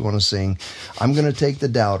 chorus you want to sing. I'm going to take the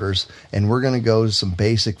doubters, and we're going to go to some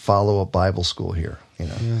basic follow-up Bible school here.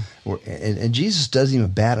 And Jesus doesn't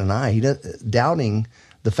even bat an eye. Doubting.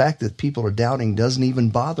 The fact that people are doubting doesn't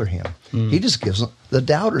even bother him. He just gives the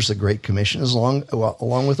doubters a great commission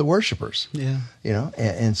along with the worshipers. Yeah.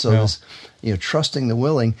 And so this, trusting the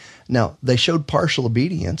willing. Now, they showed partial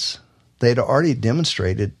obedience. They had already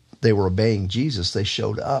demonstrated they were obeying Jesus, they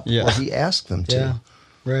showed up Yeah. where he asked them to. Yeah.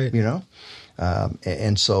 Right. You know,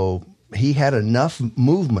 and so he had enough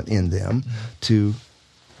movement in them to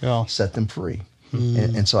Yeah. set them free.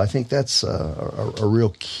 And so I think that's a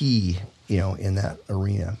real key, you know, in that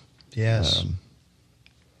arena. Yes.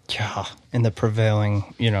 Yeah, in the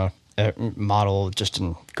prevailing, model just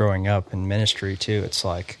in growing up in ministry too, it's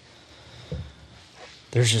like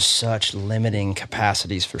there's just such limiting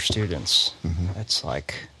capacities for students. It's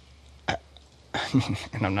like,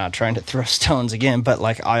 and I'm not trying to throw stones again, but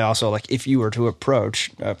like I also like if you were to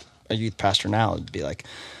approach a youth pastor now, it'd be like,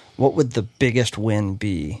 what would the biggest win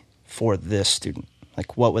be for this student?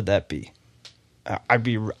 Like, what would that be? I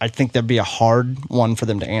think that'd be a hard one for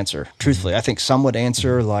them to answer. Truthfully, I think some would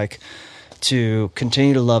answer like to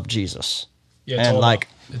continue to love Jesus and like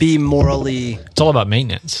be morally. It's all about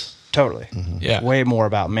maintenance. Totally. Yeah. Way more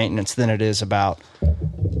about maintenance than it is about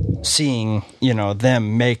seeing,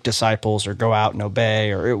 them make disciples or go out and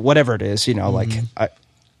obey or whatever it is, like I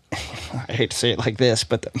hate to say it like this,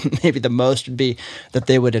 but maybe the most would be that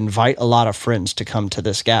they would invite a lot of friends to come to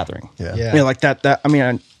this gathering. Yeah. Yeah. Like that, I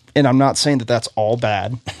mean, and I'm not saying that that's all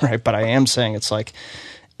bad, right? But I am saying it's like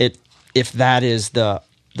if that is the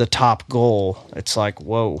top goal, it's like,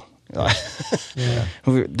 whoa,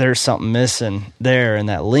 there's something missing there in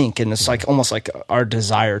that link. And it's like almost like our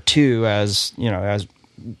desire too, as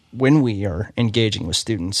when we are engaging with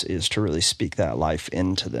students, is to really speak that life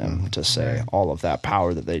into them, to say all of that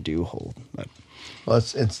power that they do hold. But, Well,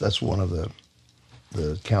 that's one of the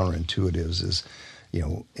counterintuitives is,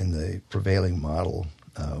 in the prevailing model,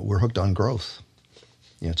 we're hooked on growth.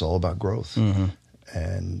 It's all about growth.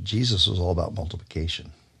 And Jesus was all about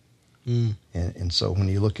multiplication. And so when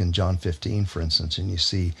you look in John 15, for instance, and you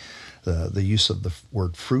see the use of the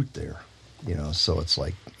word fruit there, so it's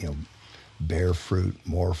like, bear fruit,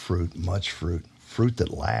 more fruit, much fruit, fruit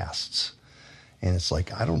that lasts. And it's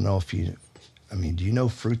like, I don't know if do you know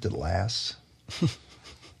fruit that lasts?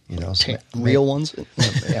 So real ones.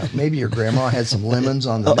 Yeah, maybe your grandma had some lemons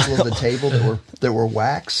on the middle of the table that were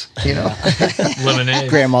wax. Lemonade.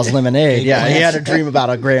 Grandma's lemonade. Yeah, he had a dream about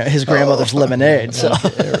his grandmother's lemonade. So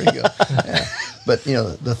There we go. Yeah. But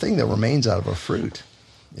the thing that remains out of a fruit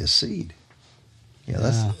is seed.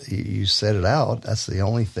 You set it out. That's the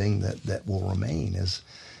only thing that will remain is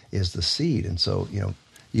the seed. And so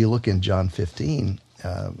you look in John 15.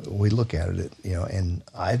 We look at it, and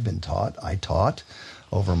I taught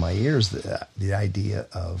over my years the idea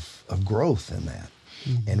of growth in that.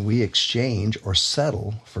 And we exchange or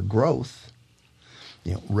settle for growth,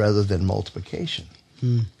 rather than multiplication.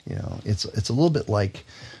 It's a little bit like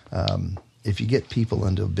if you get people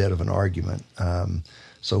into a bit of an argument.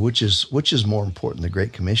 So which is more important, the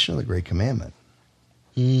Great Commission or the Great Commandment?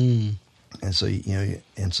 And so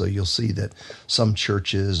you'll see that some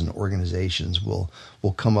churches and organizations will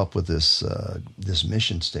come up with this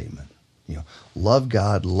mission statement. Love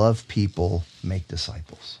God, love people, make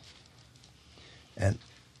disciples. And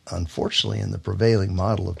unfortunately, in the prevailing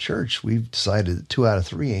model of church, we've decided that 2 out of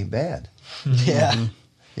 3 ain't bad. Yeah.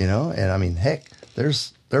 And I mean, heck, there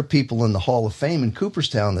are people in the Hall of Fame in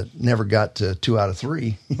Cooperstown that never got to 2 out of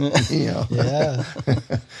 3. Yeah.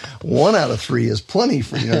 1 out of 3 is plenty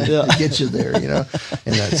for to get you there.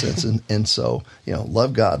 In that sense, and so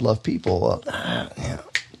love God, love people.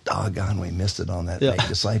 Doggone, we missed it on that make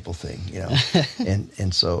disciple thing.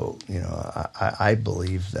 And so I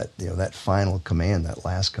believe that that final command, that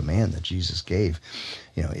last command that Jesus gave,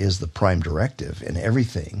 is the prime directive, and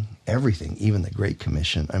everything, even the Great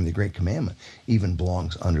Commission, the Great Commandment, even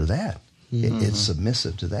belongs under that. It's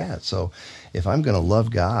submissive to that. So if I'm going to love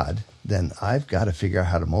God, then I've got to figure out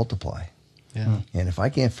how to multiply. Yeah. And if I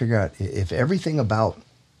can't figure out, if everything about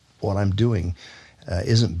what I'm doing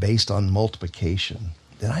isn't based on multiplication,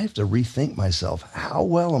 then I have to rethink myself. How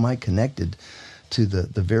well am I connected to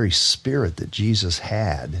the very spirit that Jesus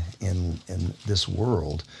had in this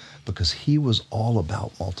world? Because he was all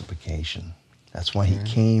about multiplication. That's why he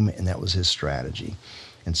came, and that was his strategy.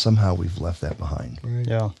 And somehow we've left that behind. Right.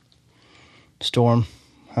 yeah. Storm,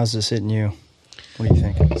 how's this hitting you? What do you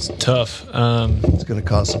think? It's tough. It's going to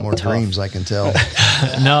cause some more dreams, I can tell.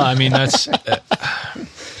 No, that's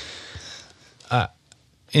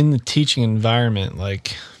in the teaching environment,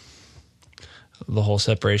 like the whole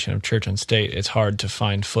separation of church and state, it's hard to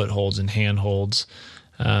find footholds and handholds.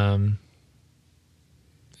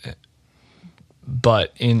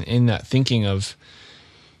 But in that thinking of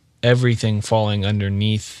everything falling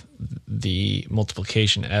underneath the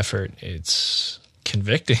multiplication effort, it's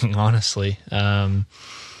convicting, honestly. In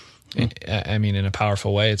a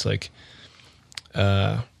powerful way. It's like,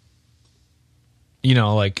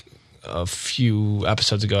 like a few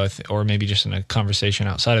episodes ago, or maybe just in a conversation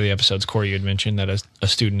outside of the episodes, Corey, you had mentioned that a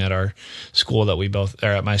student at our school that we both, or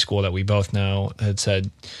at my school that we both know, had said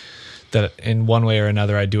that in one way or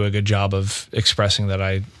another, I do a good job of expressing that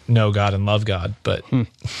I know God and love God, but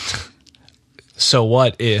so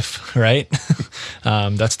what if, right?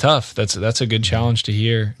 That's tough. That's a good challenge to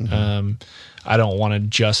hear. I don't want to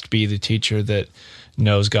just be the teacher that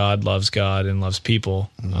knows God, and loves people.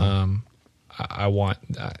 I want,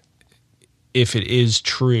 if it is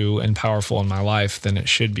true and powerful in my life, then it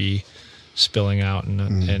should be spilling out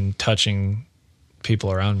and touching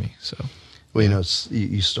people around me. So, well,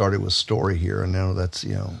 you started with story here, and I know that's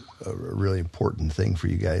a really important thing for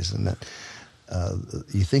you guys, and that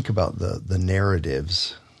you think about the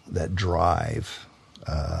narratives that drive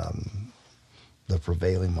the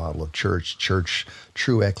prevailing model of church,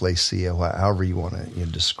 true ecclesia, however you want to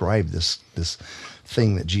describe this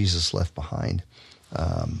thing that Jesus left behind.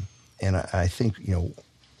 And I think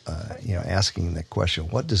asking that question,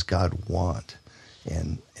 what does God want?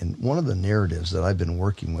 And one of the narratives that I've been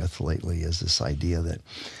working with lately is this idea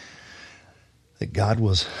that God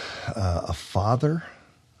was a father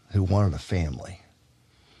who wanted a family,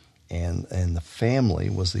 and the family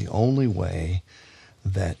was the only way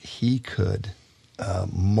that he could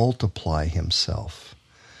multiply himself.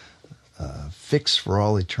 Fixed for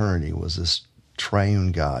all eternity was this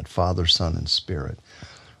triune God, Father, Son, and Spirit.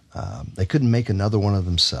 They couldn't make another one of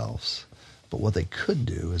themselves, but what they could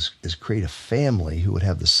do is create a family who would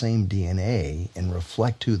have the same DNA and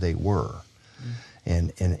reflect who they were.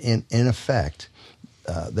 And in effect,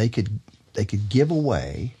 they could give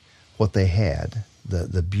away what they had,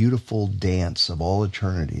 the beautiful dance of all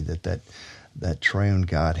eternity that triune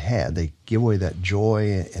God had. They give away that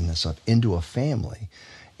joy and the stuff into a family,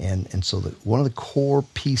 and so one of the core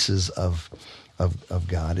pieces of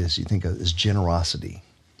God is, you think of, is generosity.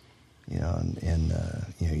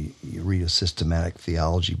 You read a systematic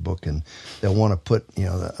theology book, and they'll want to put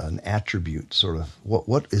an attribute, sort of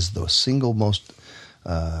what is the single most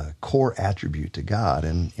core attribute to God,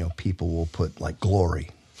 and people will put like glory,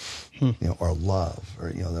 or love,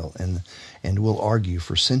 or and we'll argue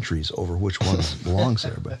for centuries over which one belongs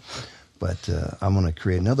there. But I'm going to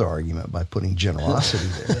create another argument by putting generosity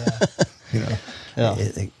there.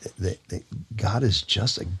 God is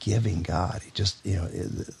just a giving God. He just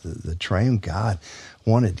the triune God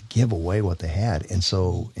wanted to give away what they had, and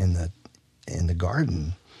so in the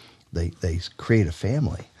garden they create a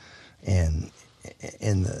family, and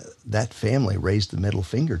that family raised the middle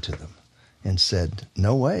finger to them and said,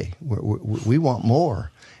 "No way, we want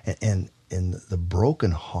more." And the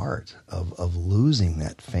broken heart of losing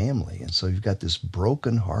that family. And so you've got this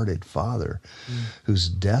broken-hearted father who's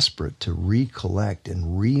desperate to recollect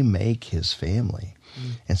and remake his family.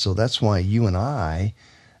 And so that's why you and I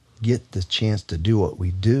get the chance to do what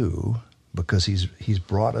we do, because he's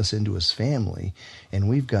brought us into his family, and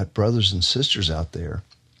we've got brothers and sisters out there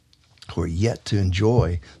who are yet to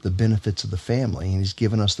enjoy the benefits of the family, and he's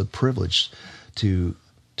given us the privilege to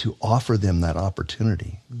offer them that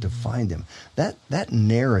opportunity to find him. That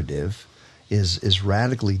narrative is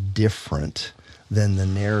radically different than the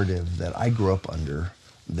narrative that I grew up under.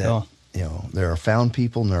 That there are found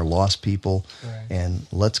people and there are lost people, right. And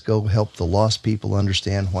let's go help the lost people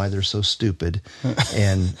understand why they're so stupid.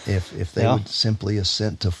 And if they would simply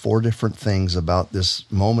assent to 4 different things about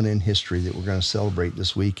this moment in history that we're going to celebrate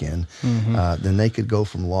this weekend, then they could go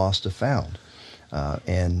from lost to found.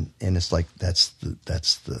 And it's like that's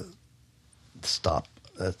the stop.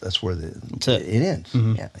 That's where it ends.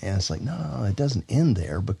 Yeah. And it's like no, it doesn't end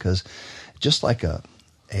there, because just like a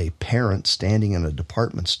parent standing in a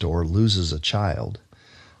department store loses a child,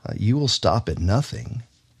 you will stop at nothing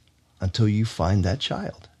until you find that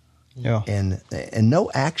child. Yeah. And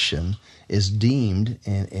no action is deemed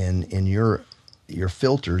in your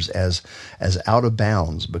filters as out of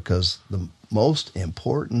bounds, because the most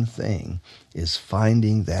important thing is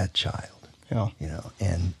finding that child. Yeah.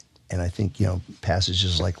 And I think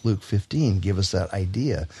passages like Luke 15 give us that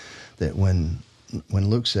idea that when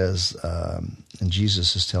Luke says, and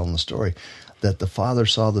Jesus is telling the story, that the Father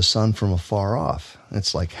saw the Son from afar off.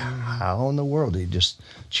 It's like, how in the world did he just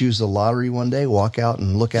choose the lottery one day, walk out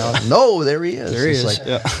and look out, and no, there he is. There he is. Like,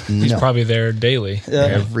 no. He's probably there daily. Yeah.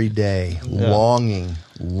 Every day, longing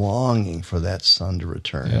for that Son to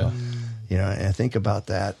return. Yeah. And I think about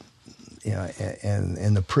that,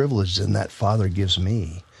 and the privilege that that Father gives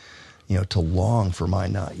me, to long for my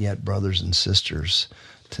not yet brothers and sisters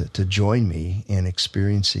to join me in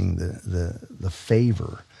experiencing the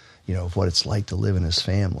favor, of what it's like to live in his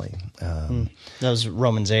family. That was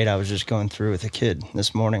Romans 8 I was just going through with a kid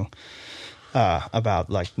this morning. about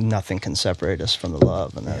like nothing can separate us from the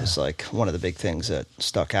love, and that was like one of the big things that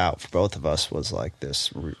stuck out for both of us was like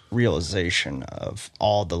this realization of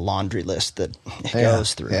all the laundry list that it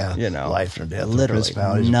goes through. You know, life and death, literally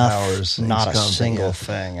principalities and powers, not a comes, single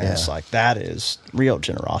thing, and it's like that is real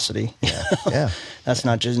generosity. That's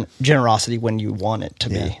not just generosity when you want it to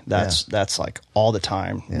be. That's like all the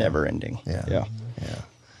time, never ending.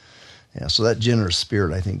 Yeah, so that generous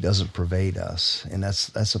spirit, I think, doesn't pervade us, and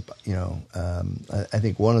that's I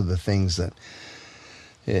think one of the things that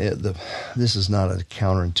this is not a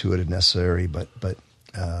counterintuitive necessary, but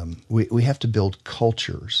we have to build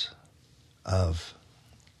cultures of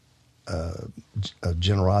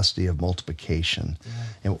generosity, of multiplication,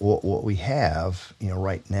 and what we have,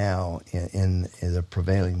 right now in the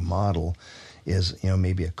prevailing model is,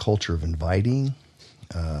 maybe a culture of inviting.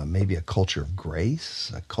 Maybe a culture of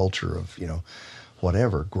grace, a culture of,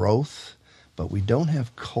 whatever, growth. But we don't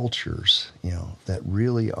have cultures, that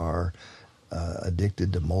really are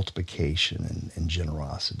addicted to multiplication and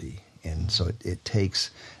generosity. And so it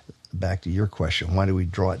takes, back to your question, why do we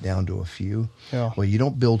draw it down to a few? Yeah. Well, you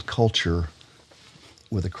don't build culture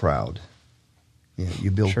with a crowd.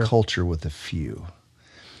 You build culture with a few.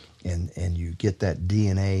 And you get that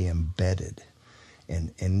DNA embedded.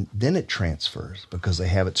 And then it transfers because they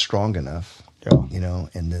have it strong enough,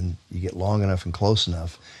 and then you get long enough and close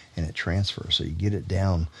enough and it transfers. So you get it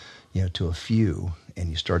down, to a few, and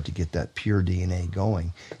you start to get that pure DNA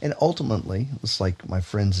going. And ultimately, it's like my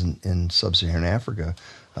friends in sub-Saharan Africa,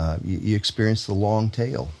 you experience the long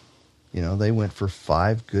tail. They went for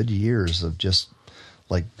 5 good years of just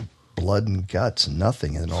like blood and guts and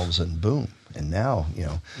nothing, and then all of a sudden, boom. And now,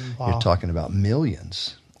 you're talking about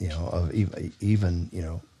millions. Of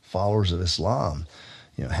even followers of Islam,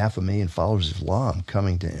 500,000 followers of Islam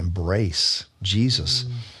coming to embrace Jesus,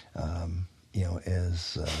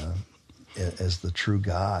 as the true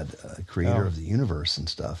God, creator of the universe and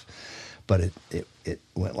stuff. But it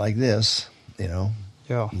went like this, little,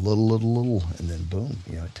 and then boom,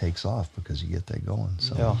 it takes off because you get that going.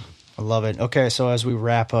 So I love it. Okay, so as we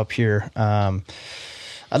wrap up here,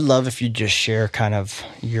 I'd love if you just share kind of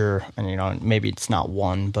your, and maybe it's not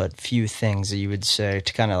one, but few things that you would say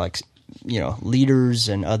to kind of like, leaders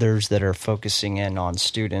and others that are focusing in on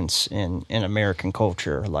students in American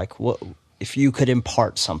culture. Like, what if you could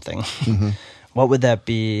impart something? What would that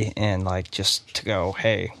be? And like just to go,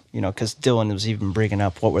 hey, because Dylan was even bringing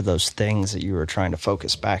up what were those things that you were trying to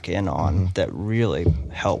focus back in on that really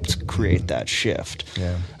helped create that shift?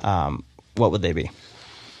 What would they be?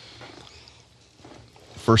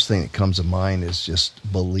 First thing that comes to mind is just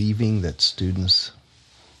believing that students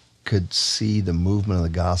could see the movement of the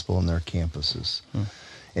gospel in their campuses,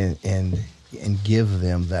 and give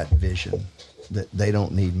them that vision that they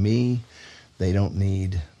don't need me, they don't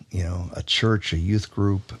need a church, a youth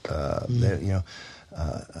group, that,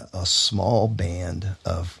 a small band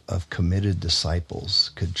of committed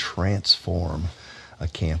disciples could transform a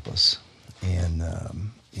campus, and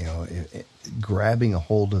grabbing a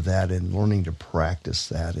hold of that and learning to practice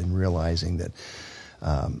that and realizing that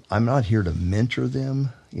I'm not here to mentor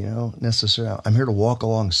them, necessarily. I'm here to walk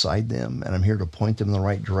alongside them, and I'm here to point them in the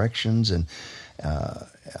right directions and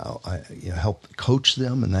help coach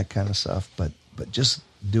them and that kind of stuff. But just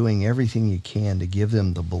doing everything you can to give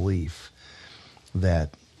them the belief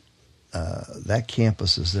that that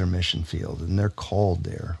campus is their mission field and they're called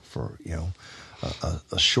there for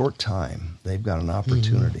a short time. They've got an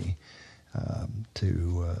opportunity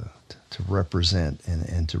to represent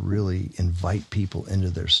and to really invite people into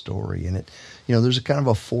their story. And there's a kind of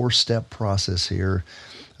a 4-step process here.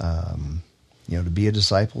 To be a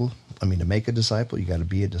disciple, to make a disciple, you got to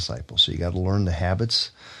be a disciple. So you got to learn the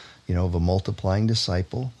habits, of a multiplying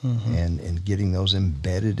disciple, and getting those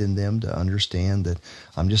embedded in them to understand that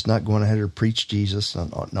I'm just not going ahead to preach Jesus.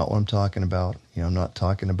 Not what I'm talking about. I'm not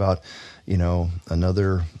talking about,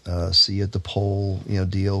 another see you at the pole,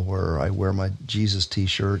 deal where I wear my Jesus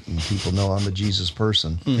T-shirt and people know I'm a Jesus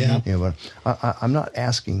person. But I'm not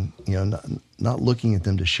asking, not looking at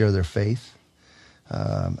them to share their faith.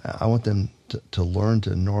 I want them to learn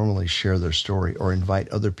to normally share their story or invite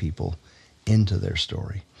other people into their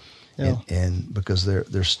story. And because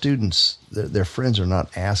their students, their friends are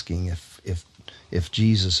not asking if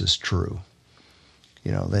Jesus is true.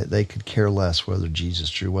 They could care less whether Jesus is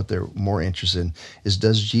true. What they're more interested in is,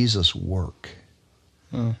 does Jesus work?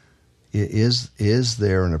 Is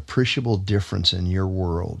there an appreciable difference in your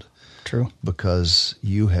world? True. Because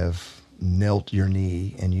you have knelt your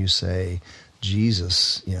knee and you say,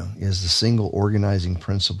 Jesus, is the single organizing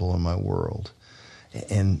principle in my world.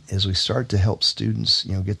 And as we start to help students,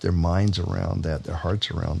 get their minds around that, their hearts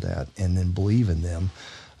around that, and then believe in them,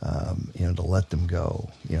 to let them go,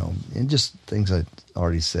 and just things I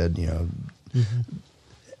already said,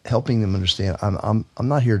 helping them understand. I'm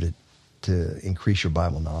not here to increase your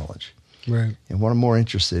Bible knowledge, Right. and what I'm more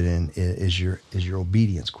interested in is your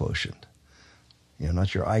obedience quotient.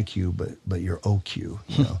 Not your IQ, but your OQ.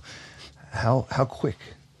 How quick,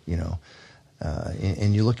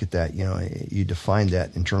 and you look at that. You define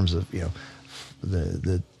that in terms of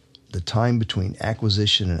the time between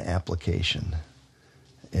acquisition and application.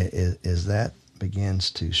 As that begins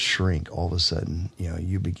to shrink, all of a sudden,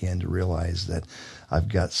 you begin to realize that I've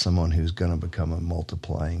got someone who's going to become a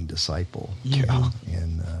multiplying disciple. Yeah.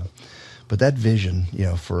 And but that vision,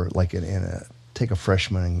 for like take a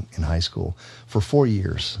freshman in high school for 4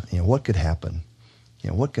 years. What could happen?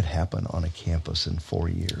 What could happen on a campus in 4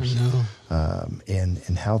 years?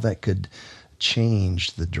 And how that could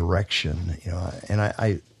change the direction. And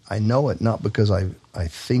I know it not because I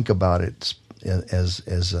think about it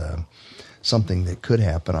as something that could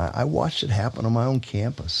happen. I watched it happen on my own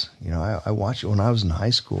campus. I watched it when I was in high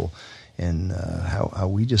school, and how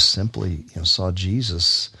we just simply saw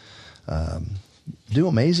Jesus do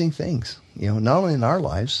amazing things. Not only in our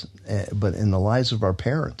lives, but in the lives of our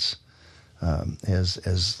parents.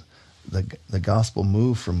 As the gospel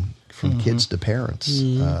moved from kids to parents,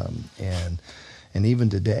 and even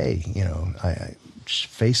today, I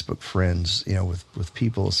Facebook friends, with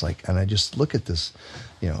people. It's like, and I just look at this,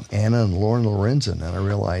 Anna and Lauren Lorenzen, and I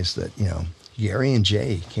realized that, Gary and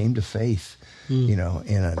Jay came to faith, in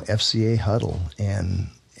an FCA huddle, and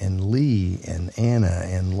Lee and Anna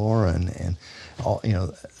and Lauren and all,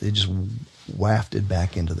 they just wafted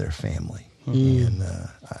back into their family. And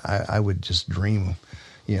I would just dream,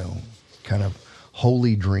 kind of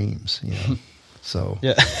holy dreams, So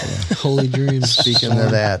Yeah. Holy dreams. Speaking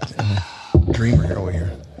of that, dreamer here over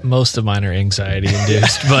here. Most of mine are anxiety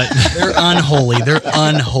induced, but They're unholy. They're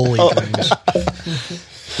unholy dreams.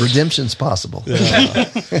 Redemption's possible.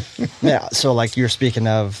 Yeah, so like you're speaking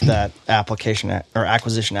of that application or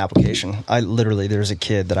acquisition application. There's a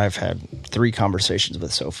kid that I've had 3 conversations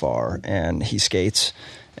with so far, and he skates,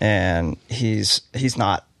 and he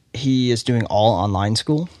is doing all online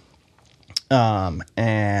school.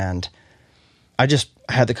 And I just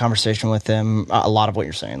had the conversation with him, a lot of what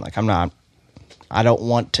you're saying. Like, I don't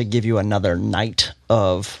want to give you another night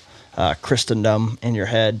of Christendom in your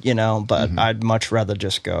head, but I'd much rather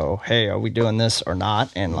just go, hey, are we doing this or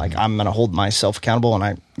not? And like, I'm going to hold myself accountable,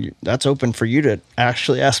 and that's open for you to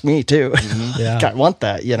actually ask me too. Yeah. I want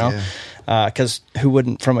that, because who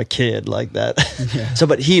wouldn't from a kid like that? Yeah. So,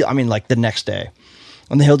 but like the next day,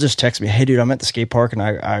 and he'll just text me, hey, dude, I'm at the skate park, and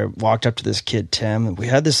I walked up to this kid, Tim, and we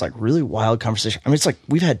had this like really wild conversation. I mean, it's like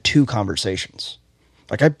we've had 2 conversations.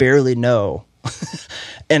 Like, I barely know.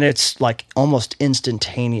 And it's like almost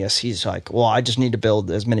instantaneous. He's like, well, I just need to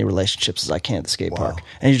build as many relationships as I can at the skate park.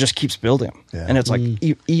 And he just keeps building them. Yeah. And it's like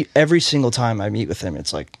every single time I meet with him,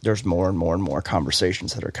 it's like there's more and more and more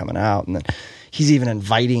conversations that are coming out. And then he's even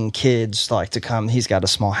inviting kids like to come. He's got a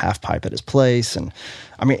small half pipe at his place. And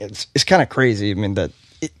I mean, it's kind of crazy. I mean, that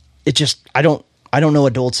it just, I don't know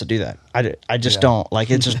adults that do that. I just don't.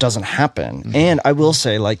 Like, it just doesn't happen. And I will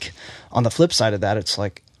say, like, on the flip side of that, it's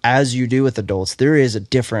like, as you do with adults, there is a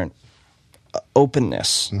different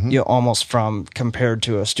openness, almost from compared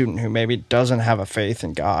to a student who maybe doesn't have a faith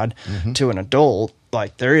in God to an adult.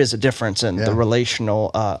 Like, there is a difference in the relational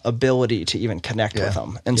ability to even connect with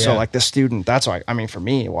them. And so, like, the student, that's why, I mean, for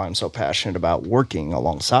me, why I'm so passionate about working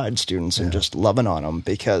alongside students and just loving on them,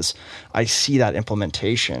 because I see that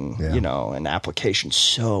implementation, and application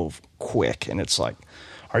so quick. And it's like,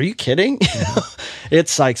 are you kidding? It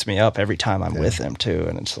psychs me up every time I'm with them too.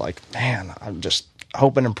 And it's like, man, I'm just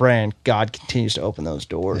hoping and praying God continues to open those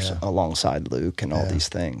doors alongside Luke and all these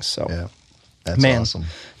things. So, that's awesome.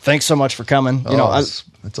 Thanks so much for coming.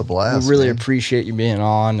 It's a blast. We really appreciate you being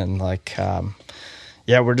on, and like,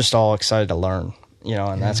 we're just all excited to learn,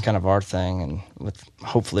 and that's kind of our thing. And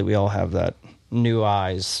hopefully we all have that new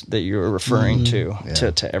eyes that you were referring to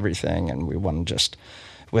everything. And we want to just,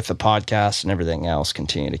 with the podcast and everything else,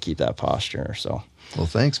 continue to keep that posture. So, well,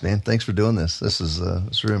 thanks, man. Thanks for doing this. This is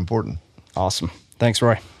it's really important. Awesome. Thanks,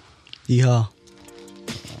 Roy. Yeehaw.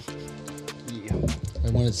 I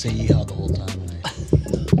wanted to say yeehaw the whole time.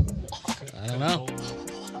 I don't know.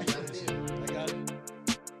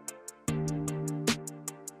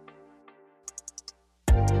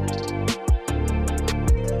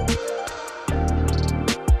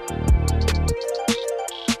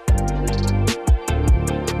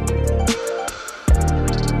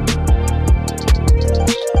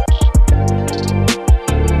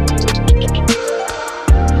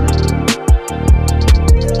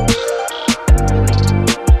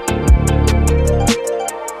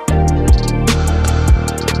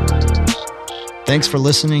 Thanks for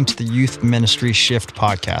listening to the Youth Ministry Shift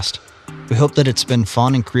podcast. We hope that it's been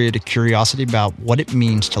fun and created a curiosity about what it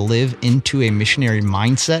means to live into a missionary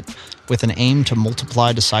mindset with an aim to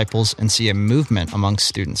multiply disciples and see a movement among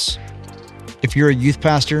students. If you're a youth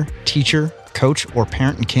pastor, teacher, coach, or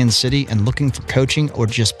parent in Kansas City and looking for coaching or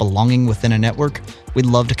just belonging within a network, we'd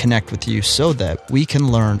love to connect with you so that we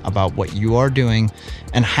can learn about what you are doing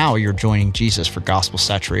and how you're joining Jesus for gospel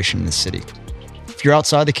saturation in the city. If you're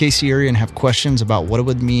outside the KC area and have questions about what it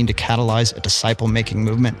would mean to catalyze a disciple-making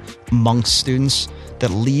movement amongst students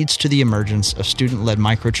that leads to the emergence of student-led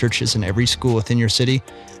microchurches in every school within your city,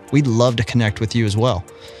 we'd love to connect with you as well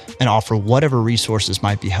and offer whatever resources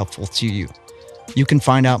might be helpful to you. You can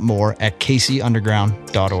find out more at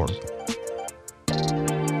kcunderground.org.